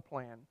of the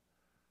plan.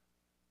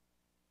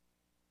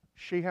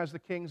 She has the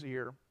king's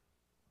ear.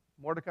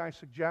 Mordecai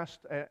suggests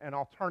an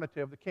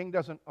alternative. The king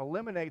doesn't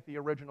eliminate the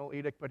original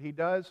edict, but he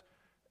does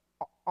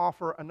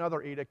offer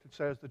another edict that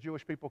says the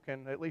Jewish people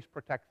can at least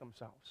protect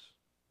themselves.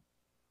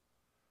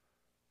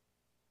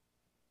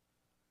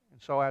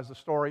 And so as the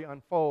story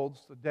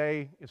unfolds, the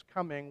day is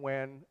coming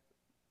when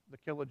the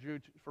kill a Jew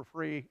for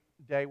free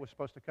day was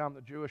supposed to come.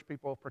 The Jewish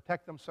people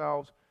protect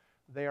themselves.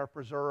 They are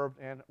preserved,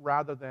 and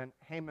rather than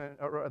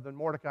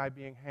Mordecai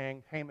being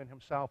hanged, Haman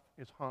himself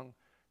is hung,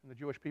 and the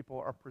Jewish people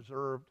are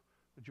preserved.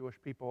 The Jewish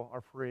people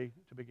are free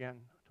to begin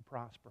to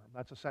prosper.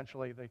 That's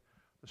essentially the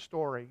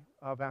story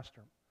of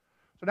Esther.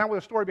 So now with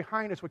the story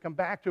behind us, we come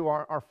back to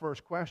our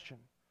first question.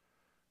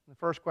 The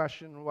first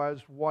question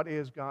was, what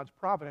is God's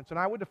providence? And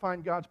I would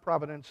define God's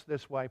providence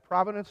this way.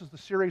 Providence is the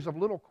series of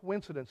little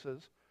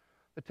coincidences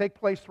that take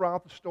place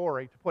throughout the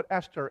story to put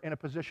Esther in a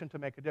position to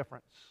make a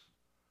difference.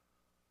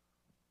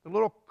 The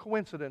little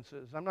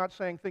coincidences, I'm not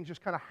saying things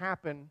just kind of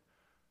happen,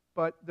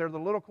 but they're the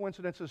little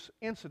coincidences,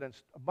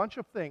 incidents, a bunch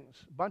of things,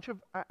 a bunch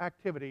of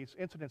activities,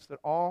 incidents that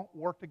all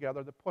work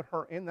together that put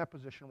her in that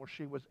position where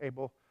she was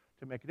able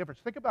to make a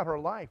difference. Think about her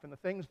life and the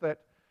things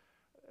that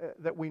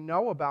that we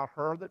know about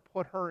her that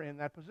put her in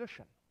that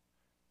position?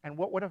 And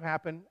what would have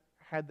happened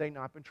had they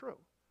not been true?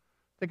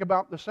 Think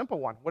about the simple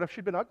one. What if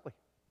she'd been ugly?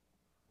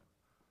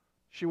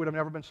 She would have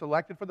never been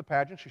selected for the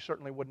pageant. She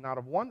certainly would not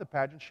have won the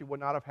pageant. She would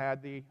not have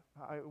had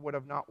would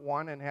have not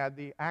won and had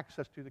the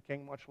access to the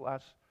king, much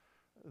less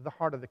the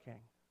heart of the king.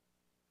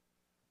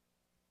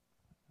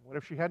 What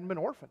if she hadn't been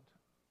orphaned?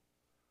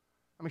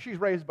 I mean, she's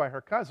raised by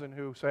her cousin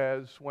who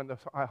says, when the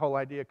whole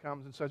idea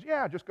comes and says,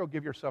 yeah, just go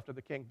give yourself to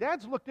the king.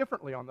 Dads look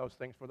differently on those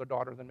things for their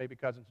daughter than maybe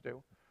cousins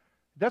do.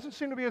 It doesn't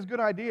seem to be as good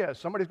idea.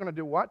 Somebody's going to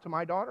do what to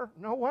my daughter?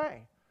 No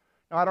way.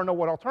 Now, I don't know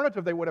what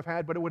alternative they would have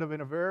had, but it would have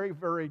been a very,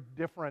 very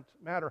different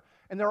matter.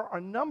 And there are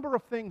a number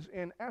of things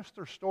in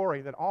Esther's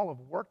story that all have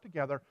worked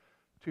together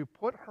to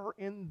put her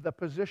in the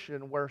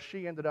position where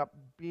she ended up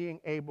being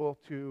able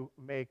to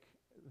make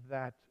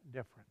that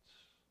difference.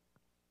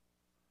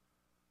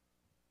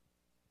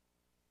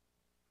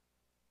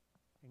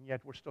 And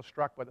yet we're still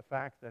struck by the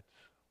fact that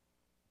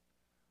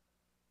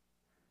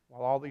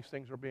while all these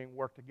things are being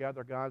worked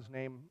together, God's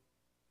name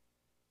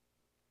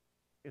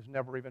is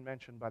never even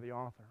mentioned by the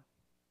author.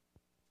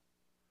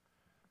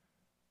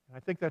 And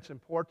I think that's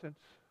important.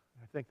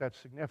 I think that's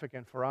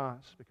significant for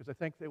us because I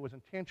think it was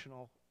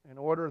intentional in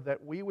order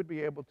that we would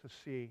be able to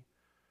see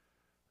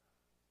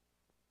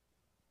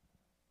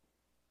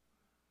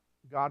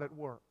God at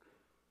work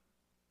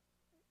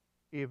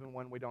even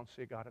when we don't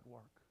see God at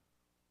work.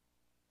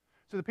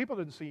 So the people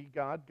didn't see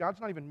God. God's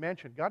not even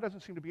mentioned. God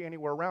doesn't seem to be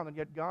anywhere around, and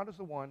yet God is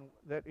the one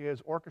that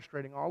is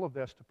orchestrating all of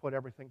this to put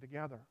everything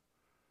together.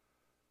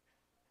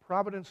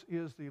 Providence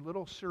is the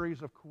little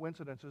series of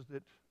coincidences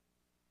that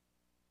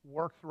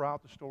work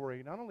throughout the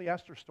story, not only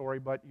Esther's story,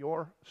 but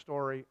your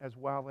story as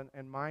well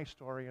and my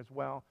story as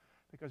well.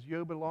 Because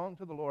you belong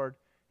to the Lord,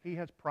 He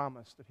has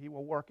promised that He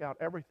will work out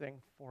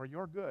everything for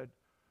your good.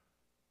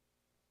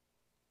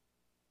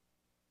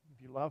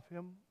 If you love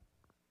Him,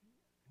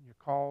 and you're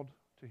called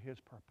to His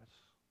purpose.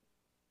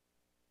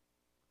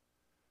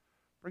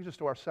 Brings us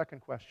to our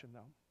second question, though.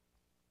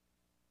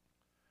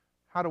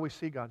 How do we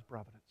see God's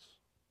providence?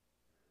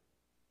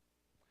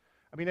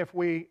 I mean, if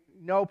we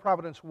know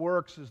providence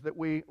works, is that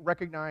we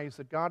recognize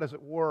that God is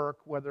at work,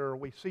 whether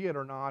we see it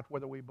or not,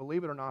 whether we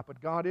believe it or not, but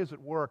God is at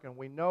work, and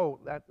we know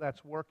that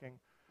that's working.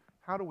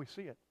 How do we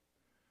see it?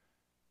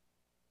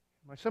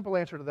 My simple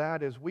answer to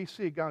that is we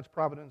see God's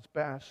providence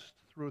best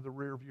through the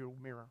rearview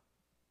mirror.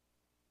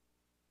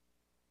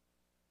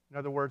 In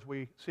other words,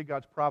 we see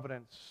God's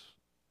providence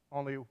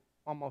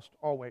almost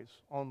always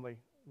only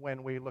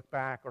when we look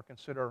back or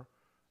consider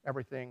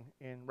everything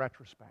in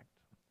retrospect.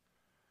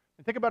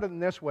 And think about it in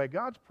this way.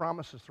 God's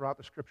promises throughout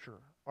the Scripture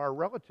are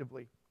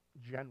relatively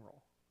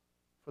general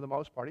for the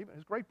most part. Even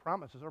His great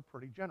promises are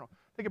pretty general.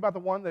 Think about the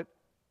one that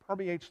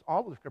permeates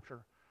all of the Scripture,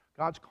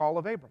 God's call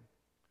of Abram.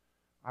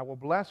 I will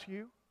bless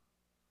you,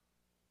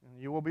 and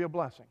you will be a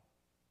blessing.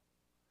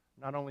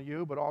 Not only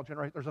you, but all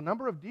generations. There's a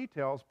number of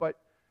details, but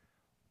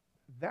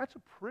that's a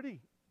pretty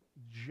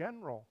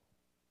general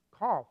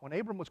call. When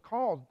Abram was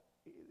called,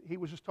 he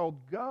was just told,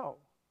 go.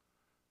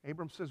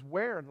 Abram says,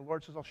 where? And the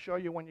Lord says, I'll show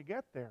you when you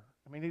get there.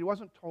 I mean, he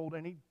wasn't told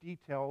any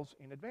details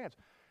in advance.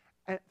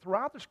 And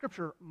throughout the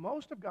Scripture,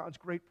 most of God's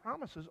great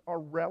promises are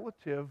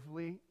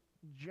relatively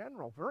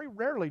general. Very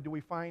rarely do we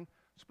find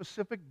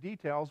specific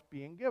details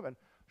being given.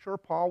 Sure,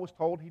 Paul was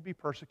told he'd be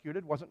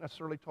persecuted, wasn't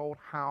necessarily told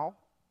how,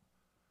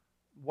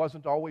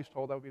 wasn't always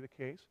told that would be the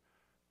case.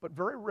 But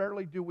very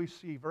rarely do we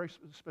see very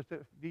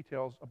specific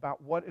details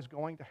about what is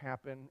going to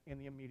happen in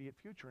the immediate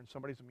future, in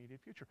somebody's immediate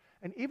future.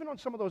 And even on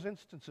some of those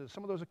instances,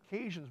 some of those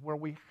occasions where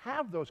we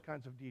have those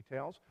kinds of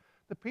details,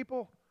 the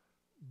people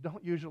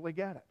don't usually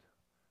get it.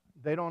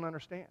 They don't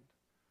understand.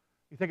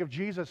 You think of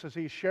Jesus as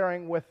He's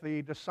sharing with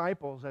the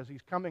disciples as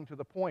He's coming to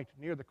the point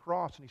near the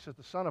cross, and He says,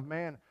 the Son of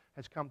Man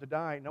has come to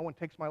die. No one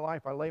takes my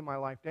life. I lay my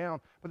life down.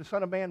 But the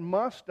Son of Man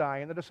must die.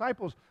 And the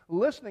disciples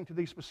listening to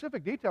these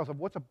specific details of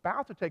what's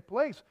about to take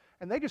place,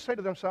 and they just say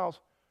to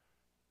themselves,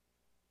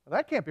 well,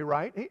 that can't be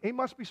right. He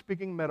must be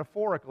speaking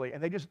metaphorically.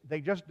 And they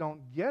just don't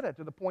get it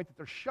to the point that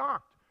they're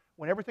shocked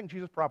when everything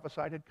Jesus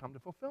prophesied had come to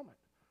fulfillment.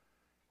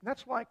 And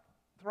that's like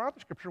throughout the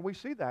Scripture we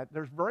see that.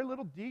 There's very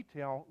little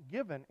detail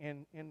given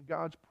in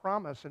God's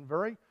promise and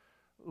very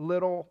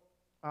little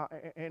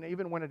and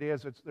even when it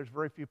is, there's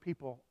very few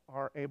people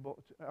are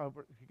able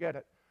to get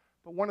it.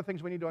 But one of the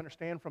things we need to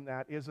understand from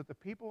that is that the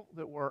people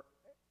that we're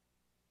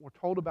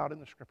told about in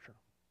the Scripture,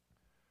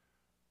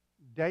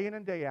 day in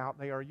and day out,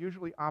 they are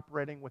usually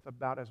operating with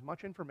about as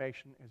much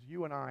information as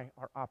you and I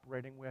are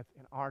operating with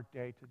in our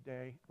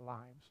day-to-day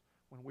lives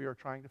when we are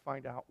trying to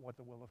find out what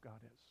the will of God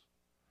is.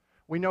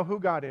 We know who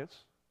God is.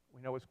 We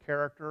know His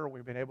character.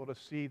 We've been able to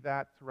see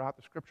that throughout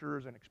the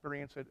Scriptures and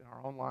experience it in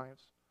our own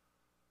lives.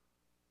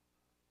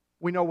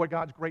 We know what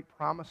God's great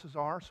promises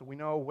are, so we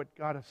know what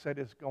God has said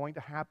is going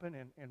to happen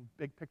in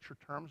big picture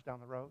terms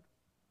down the road.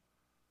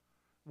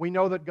 We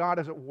know that God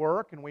is at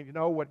work, and we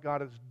know what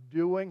God is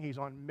doing. He's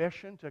on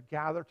mission to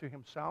gather to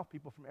Himself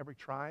people from every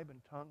tribe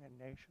and tongue and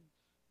nation.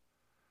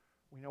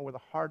 We know where the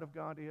heart of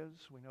God is.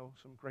 We know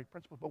some great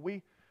principles, but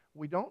we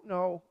don't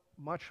know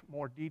much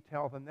more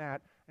detail than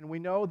that. And we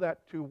know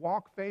that to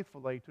walk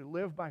faithfully, to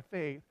live by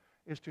faith,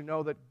 is to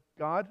know that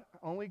God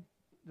only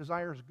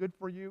desires good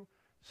for you.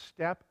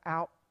 Step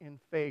out in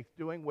faith,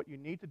 doing what you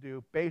need to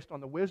do based on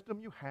the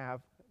wisdom you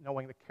have,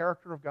 knowing the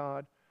character of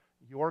God,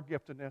 your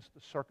giftedness,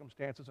 the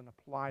circumstances, and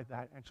apply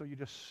that. And so you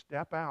just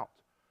step out,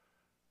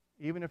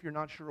 even if you're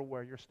not sure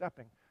where you're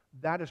stepping.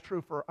 That is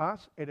true for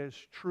us. It is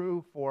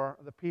true for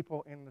the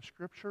people in the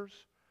Scriptures.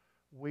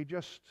 We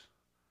just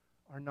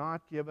are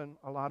not given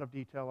a lot of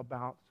detail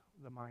about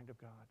the mind of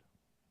God,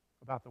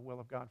 about the will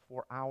of God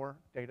for our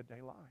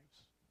day-to-day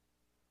lives.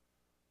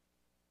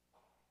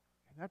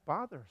 And that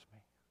bothers me.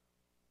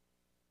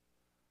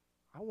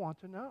 I want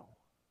to know.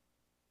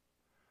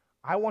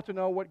 I want to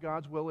know what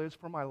God's will is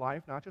for my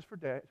life, not just for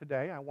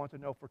today. I want to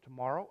know for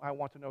tomorrow. I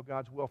want to know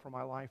God's will for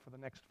my life for the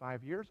next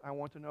 5 years. I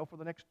want to know for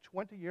the next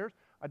 20 years.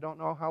 I don't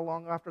know how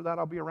long after that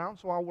I'll be around,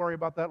 so I'll worry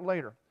about that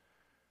later.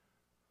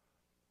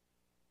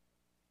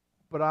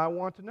 But I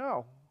want to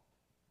know.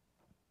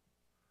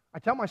 I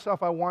tell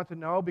myself I want to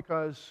know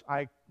because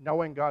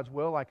knowing God's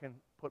will, I can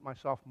put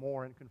myself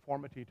more in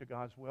conformity to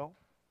God's will.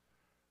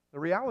 The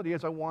reality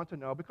is I want to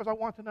know because I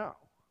want to know.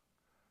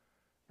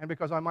 And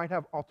because I might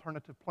have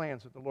alternative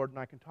plans that the Lord and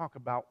I can talk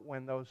about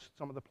when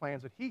some of the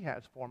plans that He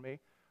has for me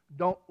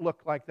don't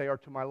look like they are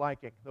to my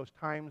liking. Those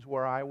times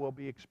where I will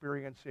be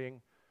experiencing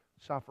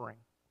suffering,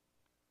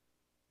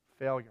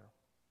 failure,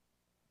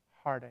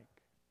 heartache.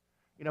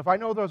 If I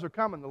know those are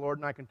coming, the Lord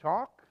and I can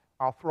talk.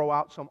 I'll throw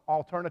out some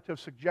alternative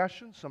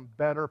suggestions, some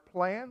better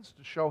plans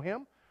to show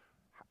Him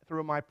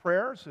through my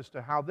prayers as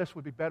to how this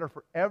would be better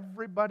for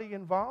everybody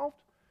involved.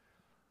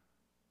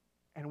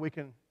 And we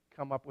can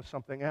come up with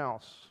something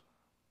else.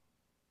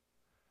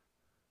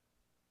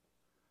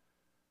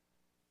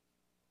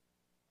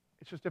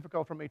 It's just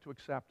difficult for me to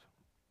accept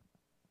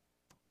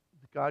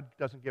that God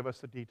doesn't give us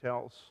the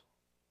details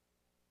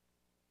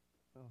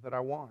that I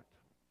want.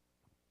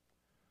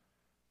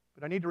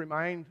 But I need to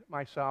remind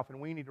myself, and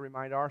we need to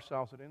remind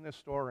ourselves, that in this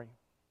story,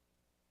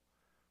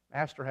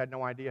 Esther had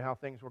no idea how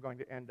things were going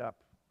to end up,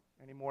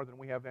 any more than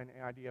we have any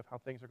idea of how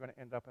things are going to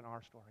end up in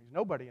our stories.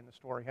 Nobody in the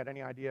story had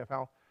any idea of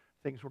how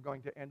things were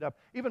going to end up.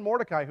 Even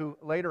Mordecai, who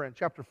later in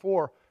chapter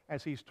 4,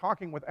 as he's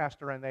talking with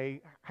Esther, and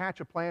they hatch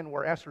a plan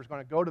where Esther is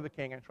going to go to the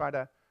king and try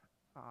to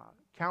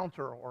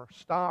counter or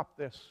stop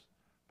this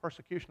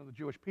persecution of the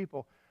Jewish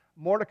people,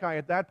 Mordecai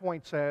at that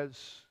point says,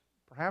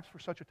 perhaps for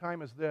such a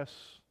time as this,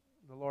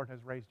 the Lord has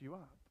raised you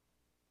up.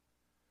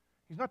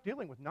 He's not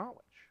dealing with knowledge.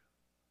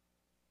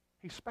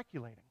 He's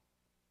speculating.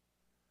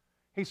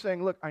 He's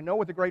saying, look, I know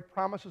what the great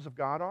promises of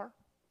God are.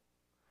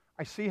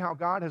 I see how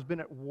God has been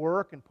at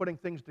work and putting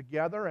things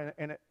together,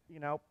 and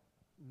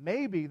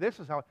maybe this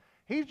is how.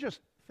 He's just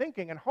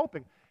thinking and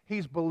hoping.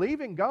 He's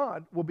believing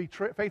God will be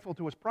faithful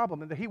to His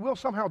problem and that He will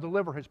somehow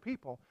deliver His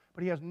people,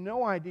 but he has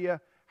no idea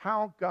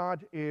how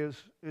God is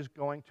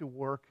going to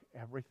work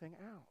everything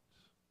out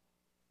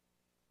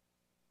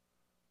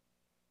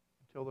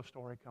until the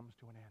story comes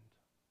to an end.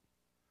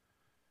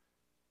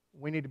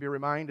 We need to be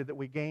reminded that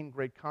we gain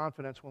great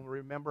confidence when we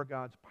remember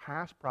God's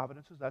past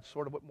providences. That's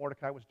sort of what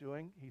Mordecai was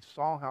doing. He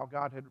saw how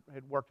God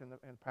had worked in the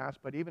past,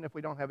 but even if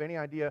we don't have any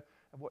idea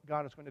of what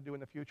God is going to do in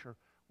the future,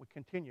 we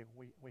continue.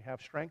 We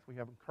have strength, we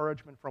have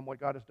encouragement from what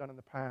God has done in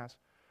the past,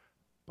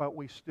 but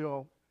we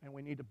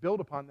need to build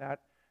upon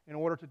that in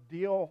order to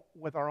deal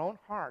with our own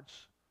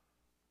hearts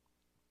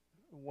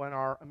when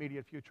our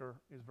immediate future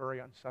is very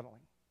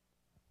unsettling.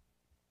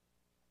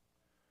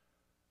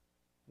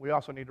 We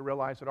also need to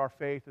realize that our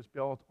faith is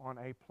built on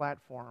a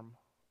platform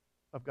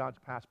of God's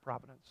past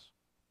providence.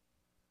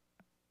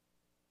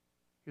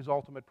 His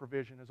ultimate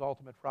provision, His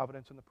ultimate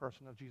providence in the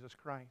person of Jesus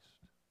Christ.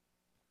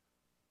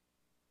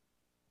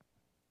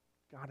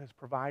 God has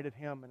provided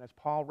Him, and as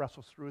Paul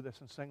wrestles through this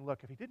and saying, look,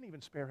 if He didn't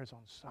even spare His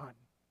own Son,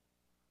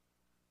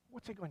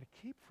 what's He going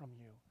to keep from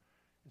you?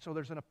 And so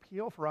there's an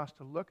appeal for us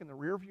to look in the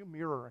rearview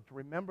mirror and to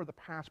remember the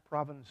past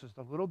providences,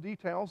 the little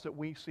details that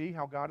we see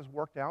how God has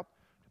worked out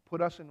to put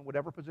us in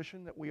whatever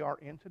position that we are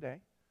in today.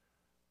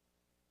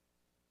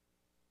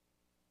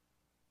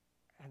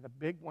 And the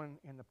big one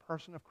in the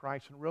person of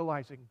Christ, and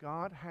realizing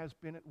God has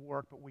been at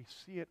work, but we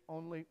see it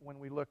only when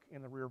we look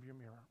in the rearview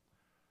mirror.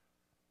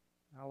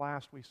 Now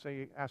last we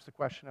ask the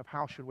question of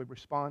how should we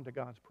respond to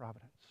God's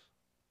providence?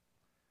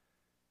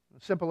 And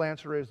the simple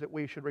answer is that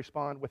we should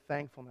respond with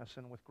thankfulness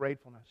and with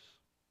gratefulness.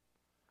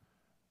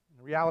 And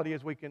the reality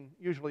is we can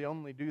usually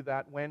only do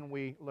that when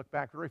we look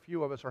back. Very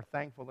few of us are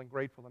thankful and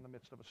grateful in the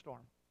midst of a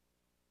storm.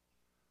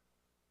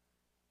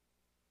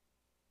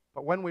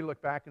 But when we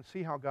look back and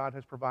see how God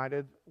has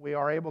provided, we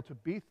are able to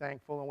be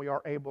thankful and we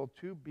are able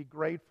to be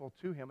grateful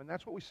to Him. And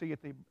that's what we see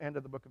at the end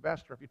of the book of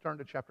Esther. If you turn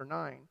to chapter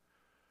 9,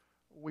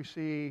 we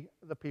see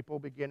the people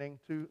beginning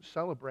to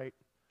celebrate.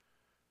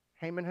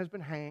 Haman has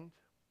been hanged.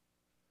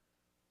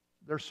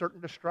 Their certain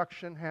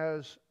destruction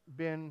has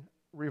been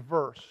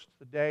reversed.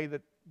 The day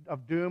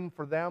of doom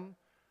for them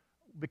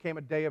became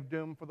a day of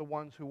doom for the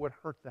ones who would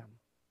hurt them.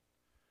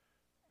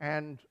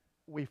 And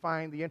we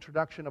find the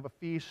introduction of a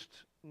feast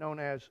known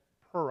as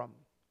Purim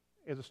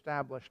is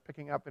established,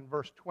 picking up in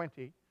verse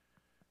 20,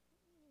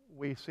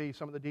 we see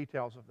some of the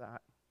details of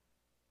that.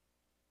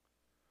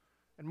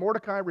 And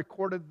Mordecai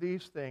recorded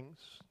these things,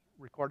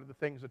 recorded the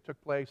things that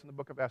took place in the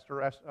book of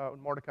Esther.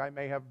 Mordecai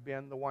may have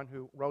been the one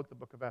who wrote the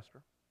book of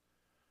Esther.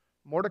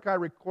 Mordecai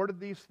recorded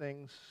these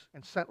things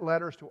and sent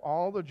letters to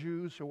all the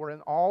Jews who were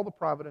in all the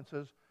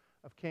provinces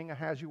of King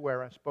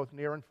Ahasuerus, both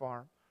near and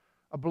far,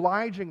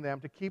 obliging them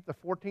to keep the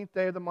 14th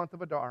day of the month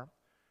of Adar,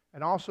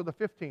 and also the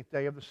 15th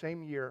day of the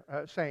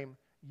same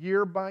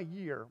year by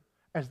year,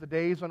 as the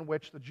days on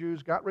which the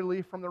Jews got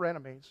relief from their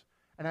enemies,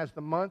 and as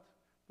the month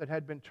that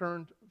had been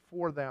turned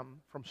for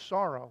them from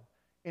sorrow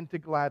into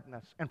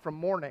gladness, and from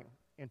mourning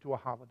into a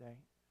holiday.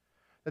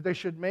 That they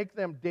should make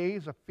them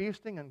days of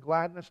feasting and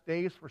gladness,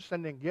 days for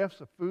sending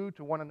gifts of food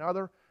to one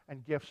another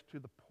and gifts to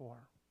the poor.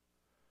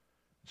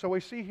 So we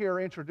see here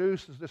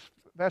introduced as this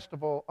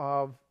festival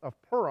of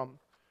Purim,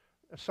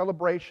 a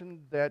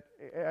celebration that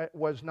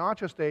was not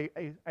just a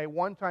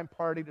one-time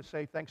party to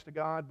say thanks to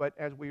God, but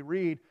as we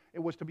read, it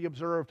was to be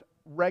observed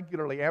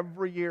regularly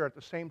every year at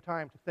the same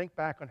time to think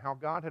back on how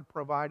God had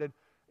provided,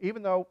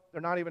 even though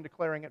they're not even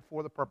declaring it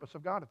for the purpose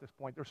of God at this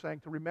point. They're saying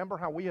to remember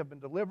how we have been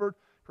delivered,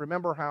 to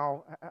remember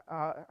how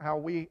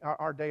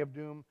our day of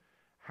doom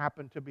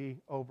happened to be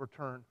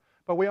overturned.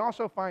 But we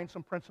also find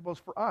some principles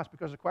for us,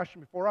 because the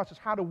question before us is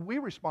how do we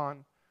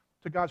respond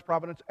to God's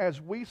providence as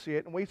we see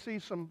it? And we see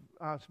some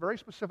very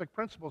specific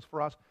principles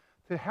for us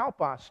to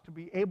help us to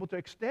be able to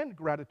extend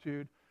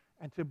gratitude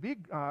and to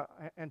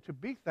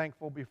be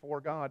thankful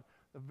before God.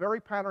 The very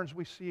patterns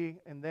we see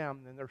in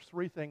them, and there's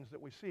three things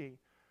that we see,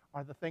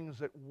 are the things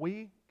that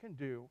we can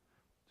do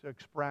to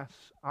express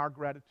our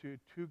gratitude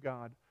to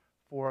God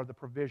for the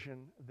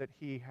provision that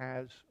He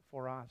has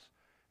for us.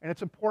 And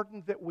it's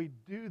important that we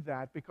do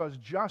that, because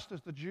just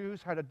as the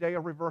Jews had a day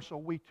of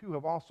reversal, we too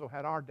have also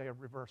had our day of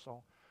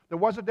reversal. There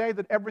was a day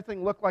that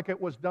everything looked like it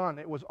was done,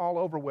 it was all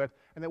over with,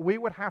 and that we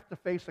would have to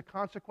face the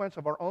consequence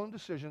of our own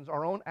decisions,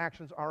 our own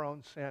actions, our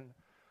own sin.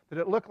 That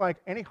it looked like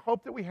any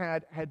hope that we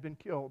had been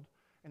killed,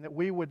 and that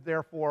we would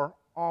therefore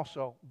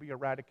also be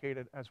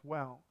eradicated as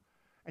well.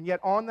 And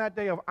yet on that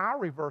day of our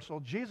reversal,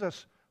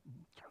 Jesus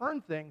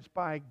turned things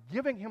by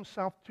giving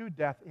Himself to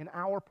death in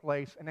our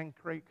place and then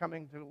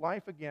coming to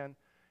life again,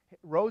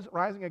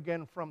 rising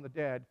again from the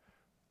dead,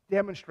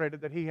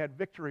 demonstrated that He had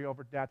victory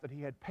over death, that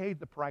He had paid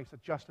the price,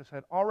 that justice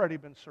had already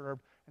been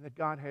served, and that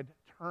God had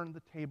turned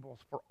the tables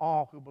for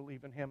all who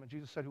believe in Him. And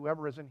Jesus said,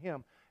 whoever is in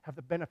Him have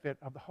the benefit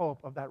of the hope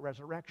of that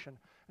resurrection.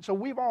 And so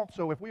we've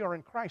also, if we are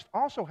in Christ,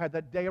 also had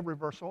that day of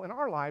reversal in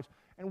our lives,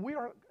 and we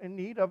are in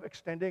need of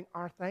extending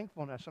our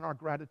thankfulness and our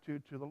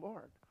gratitude to the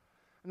Lord.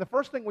 And the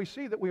first thing we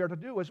see that we are to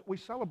do is we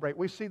celebrate.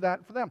 We see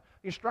that for them.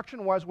 The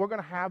instruction was we're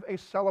going to have a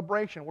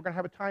celebration. We're going to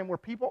have a time where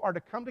people are to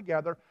come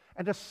together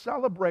and to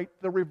celebrate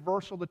the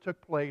reversal that took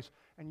place.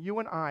 And you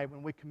and I,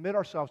 when we commit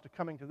ourselves to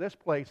coming to this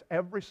place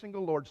every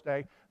single Lord's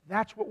Day,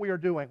 that's what we are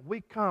doing.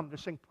 We come to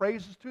sing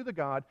praises to the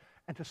God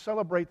and to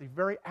celebrate the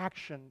very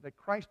action that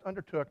Christ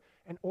undertook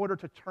in order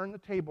to turn the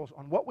tables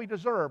on what we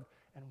deserved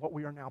and what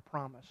we are now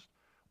promised.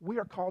 We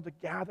are called to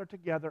gather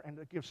together and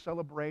to give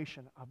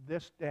celebration of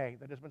this day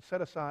that has been set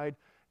aside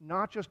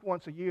not just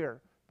once a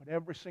year, but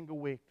every single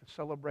week to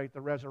celebrate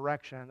the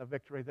resurrection and the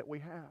victory that we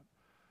have.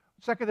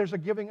 Second, there's a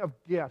giving of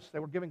gifts. They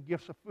were giving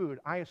gifts of food.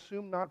 I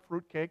assume not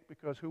fruitcake,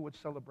 because who would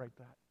celebrate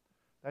that?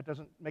 That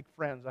doesn't make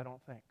friends, I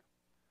don't think.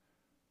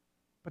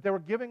 But they were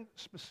giving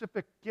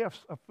specific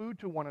gifts of food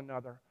to one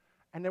another.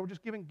 And they were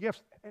just giving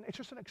gifts. And it's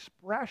just an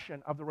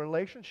expression of the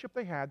relationship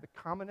they had, the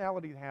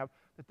commonality they have,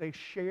 that they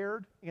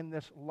shared in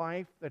this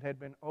life that had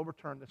been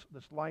overturned,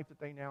 this life that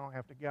they now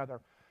have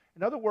together.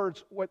 In other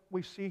words, what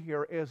we see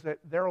here is that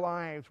their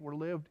lives were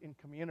lived in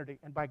community.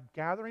 And by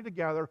gathering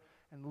together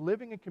and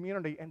living in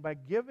community and by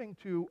giving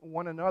to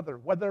one another,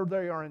 whether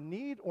they are in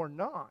need or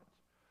not,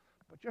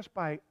 but just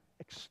by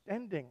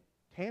extending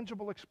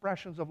tangible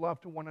expressions of love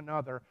to one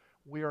another,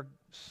 we are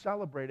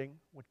celebrating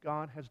what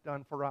God has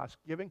done for us,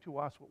 giving to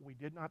us what we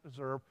did not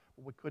deserve,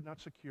 what we could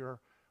not secure.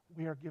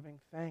 We are giving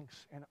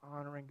thanks and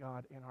honoring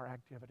God in our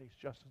activities,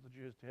 just as the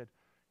Jews did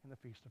in the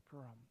Feast of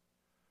Purim.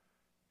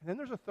 And then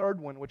there's a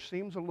third one, which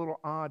seems a little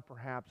odd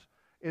perhaps,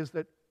 is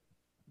that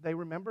they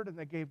remembered and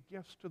they gave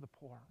gifts to the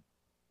poor.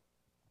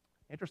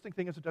 Interesting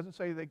thing is it doesn't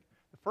say the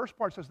first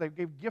part says they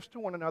gave gifts to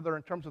one another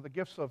in terms of the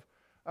gifts of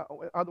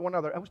one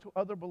another. It was to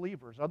other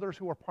believers, others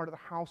who were part of the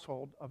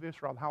household of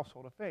Israel, the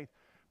household of faith.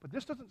 But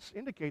this doesn't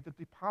indicate that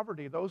the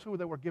poverty, those who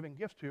they were giving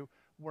gifts to,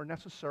 were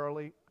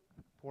necessarily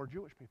poor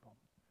Jewish people.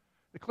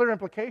 The clear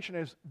implication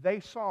is they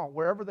saw,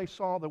 wherever they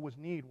saw there was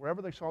need,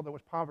 wherever they saw there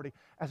was poverty,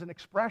 as an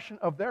expression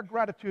of their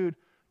gratitude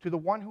to the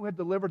one who had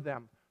delivered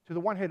them, to the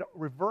one who had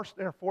reversed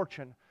their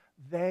fortune,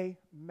 they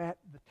met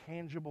the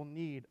tangible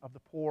need of the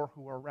poor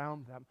who were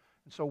around them.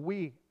 And so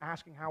we,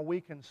 asking how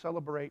we can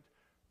celebrate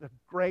the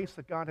grace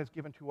that God has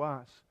given to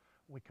us,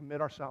 we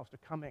commit ourselves to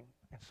coming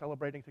and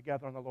celebrating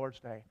together on the Lord's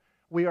Day.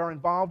 We are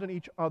involved in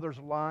each other's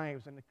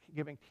lives and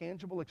giving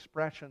tangible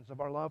expressions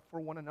of our love for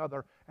one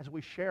another as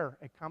we share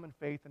a common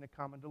faith and a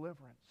common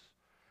deliverance.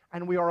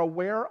 And we are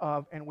aware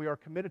of and we are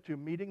committed to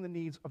meeting the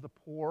needs of the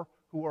poor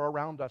who are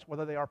around us,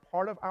 whether they are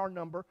part of our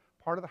number,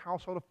 part of the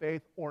household of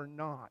faith or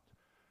not,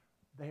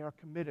 they are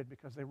committed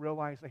because they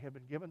realize they have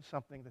been given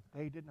something that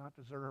they did not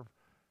deserve,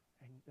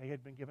 and they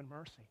had been given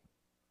mercy.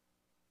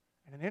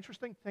 And an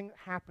interesting thing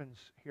happens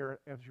here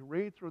as you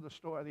read through the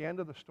story, the end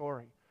of the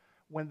story.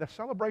 When the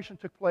celebration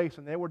took place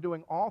and they were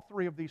doing all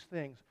three of these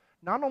things,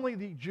 not only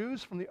the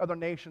Jews from the other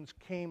nations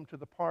came to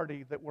the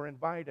party that were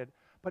invited,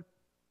 but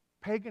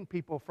pagan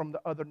people from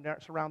the other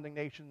surrounding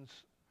nations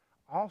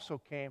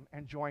also came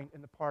and joined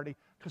in the party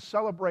to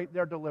celebrate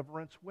their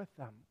deliverance with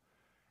them.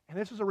 And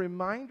this is a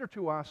reminder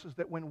to us is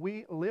that when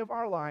we live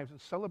our lives in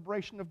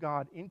celebration of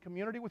God, in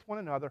community with one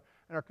another,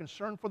 and are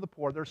concerned for the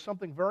poor, there's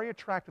something very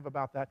attractive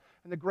about that.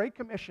 And the Great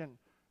Commission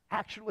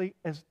actually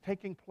is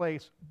taking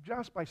place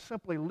just by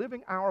simply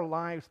living our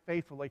lives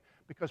faithfully,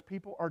 because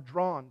people are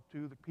drawn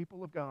to the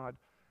people of God,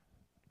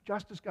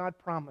 just as God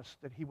promised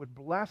that He would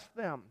bless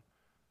them,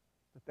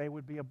 that they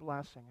would be a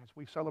blessing. As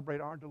we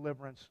celebrate our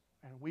deliverance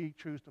and we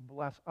choose to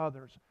bless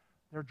others,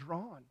 they're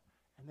drawn,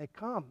 and they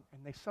come,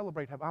 and they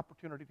celebrate, have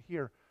opportunity to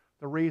hear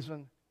the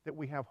reason that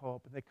we have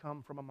hope, and they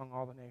come from among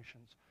all the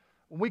nations.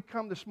 When we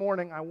come this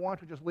morning, I want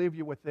to just leave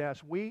you with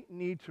this. We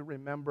need to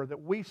remember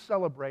that we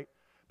celebrate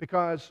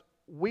because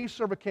we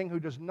serve a King who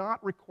does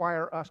not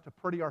require us to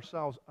pretty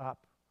ourselves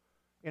up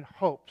in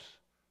hopes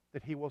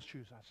that He will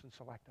choose us and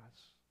select us.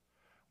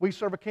 We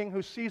serve a King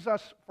who sees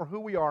us for who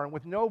we are, and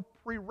with no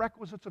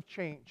prerequisites of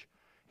change,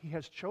 He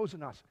has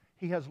chosen us.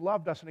 He has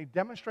loved us, and He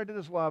demonstrated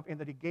His love in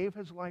that He gave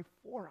His life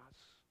for us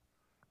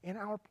in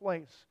our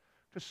place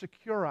to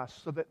secure us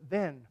so that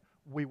then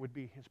we would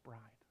be His bride.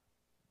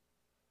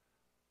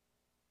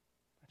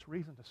 That's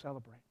reason to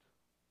celebrate.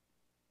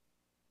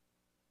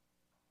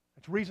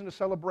 It's reason to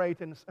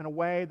celebrate in a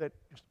way that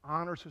just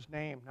honors His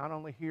name, not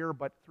only here,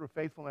 but through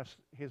faithfulness,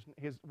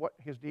 what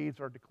His deeds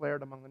are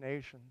declared among the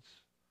nations.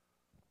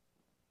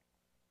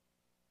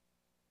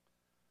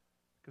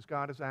 Because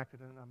God has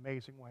acted in an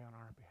amazing way on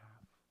our behalf.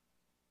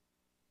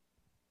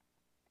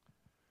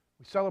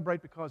 We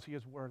celebrate because He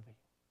is worthy.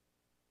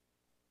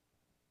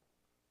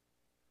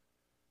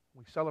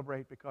 We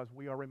celebrate because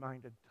we are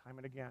reminded time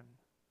and again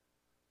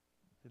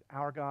that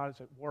our God is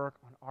at work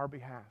on our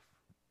behalf,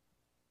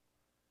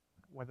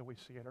 whether we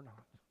see it or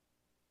not.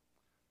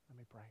 Let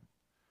me pray.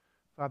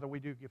 Father, we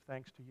do give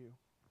thanks to You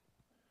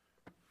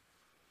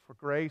for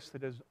grace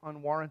that is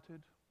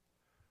unwarranted,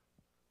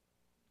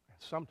 and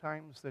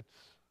sometimes that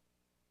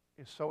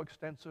is so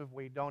extensive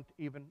we don't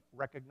even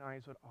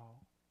recognize it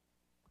all.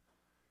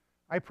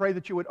 I pray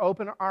that You would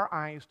open our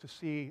eyes to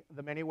see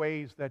the many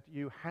ways that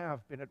You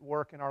have been at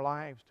work in our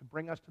lives to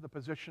bring us to the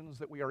positions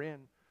that we are in,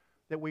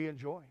 that we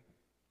enjoy.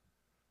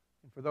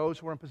 And for those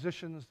who are in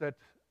positions that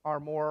are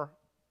more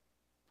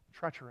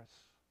treacherous,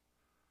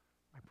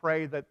 I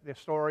pray that the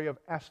story of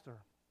Esther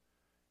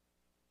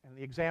and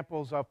the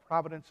examples of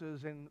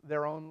providences in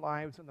their own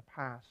lives in the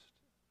past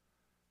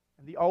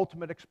and the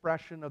ultimate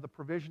expression of the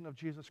provision of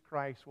Jesus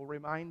Christ will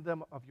remind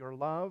them of Your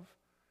love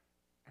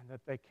and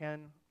that they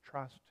can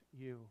trust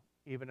You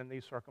even in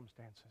these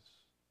circumstances.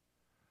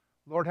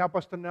 Lord, help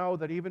us to know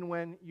that even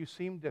when You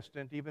seem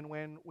distant, even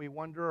when we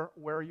wonder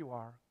where You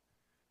are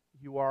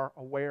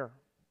aware,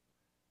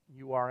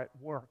 You are at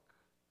work,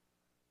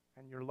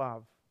 and Your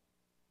love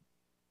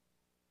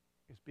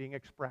is being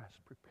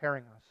expressed,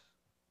 preparing us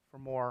for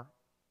more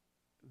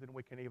than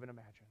we can even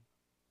imagine.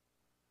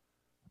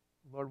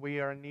 Lord,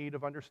 we are in need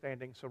of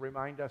understanding, so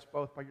remind us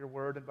both by Your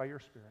Word and by Your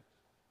Spirit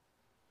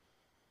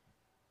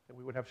that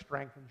we would have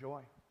strength and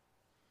joy.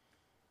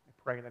 I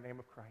pray in the name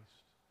of Christ.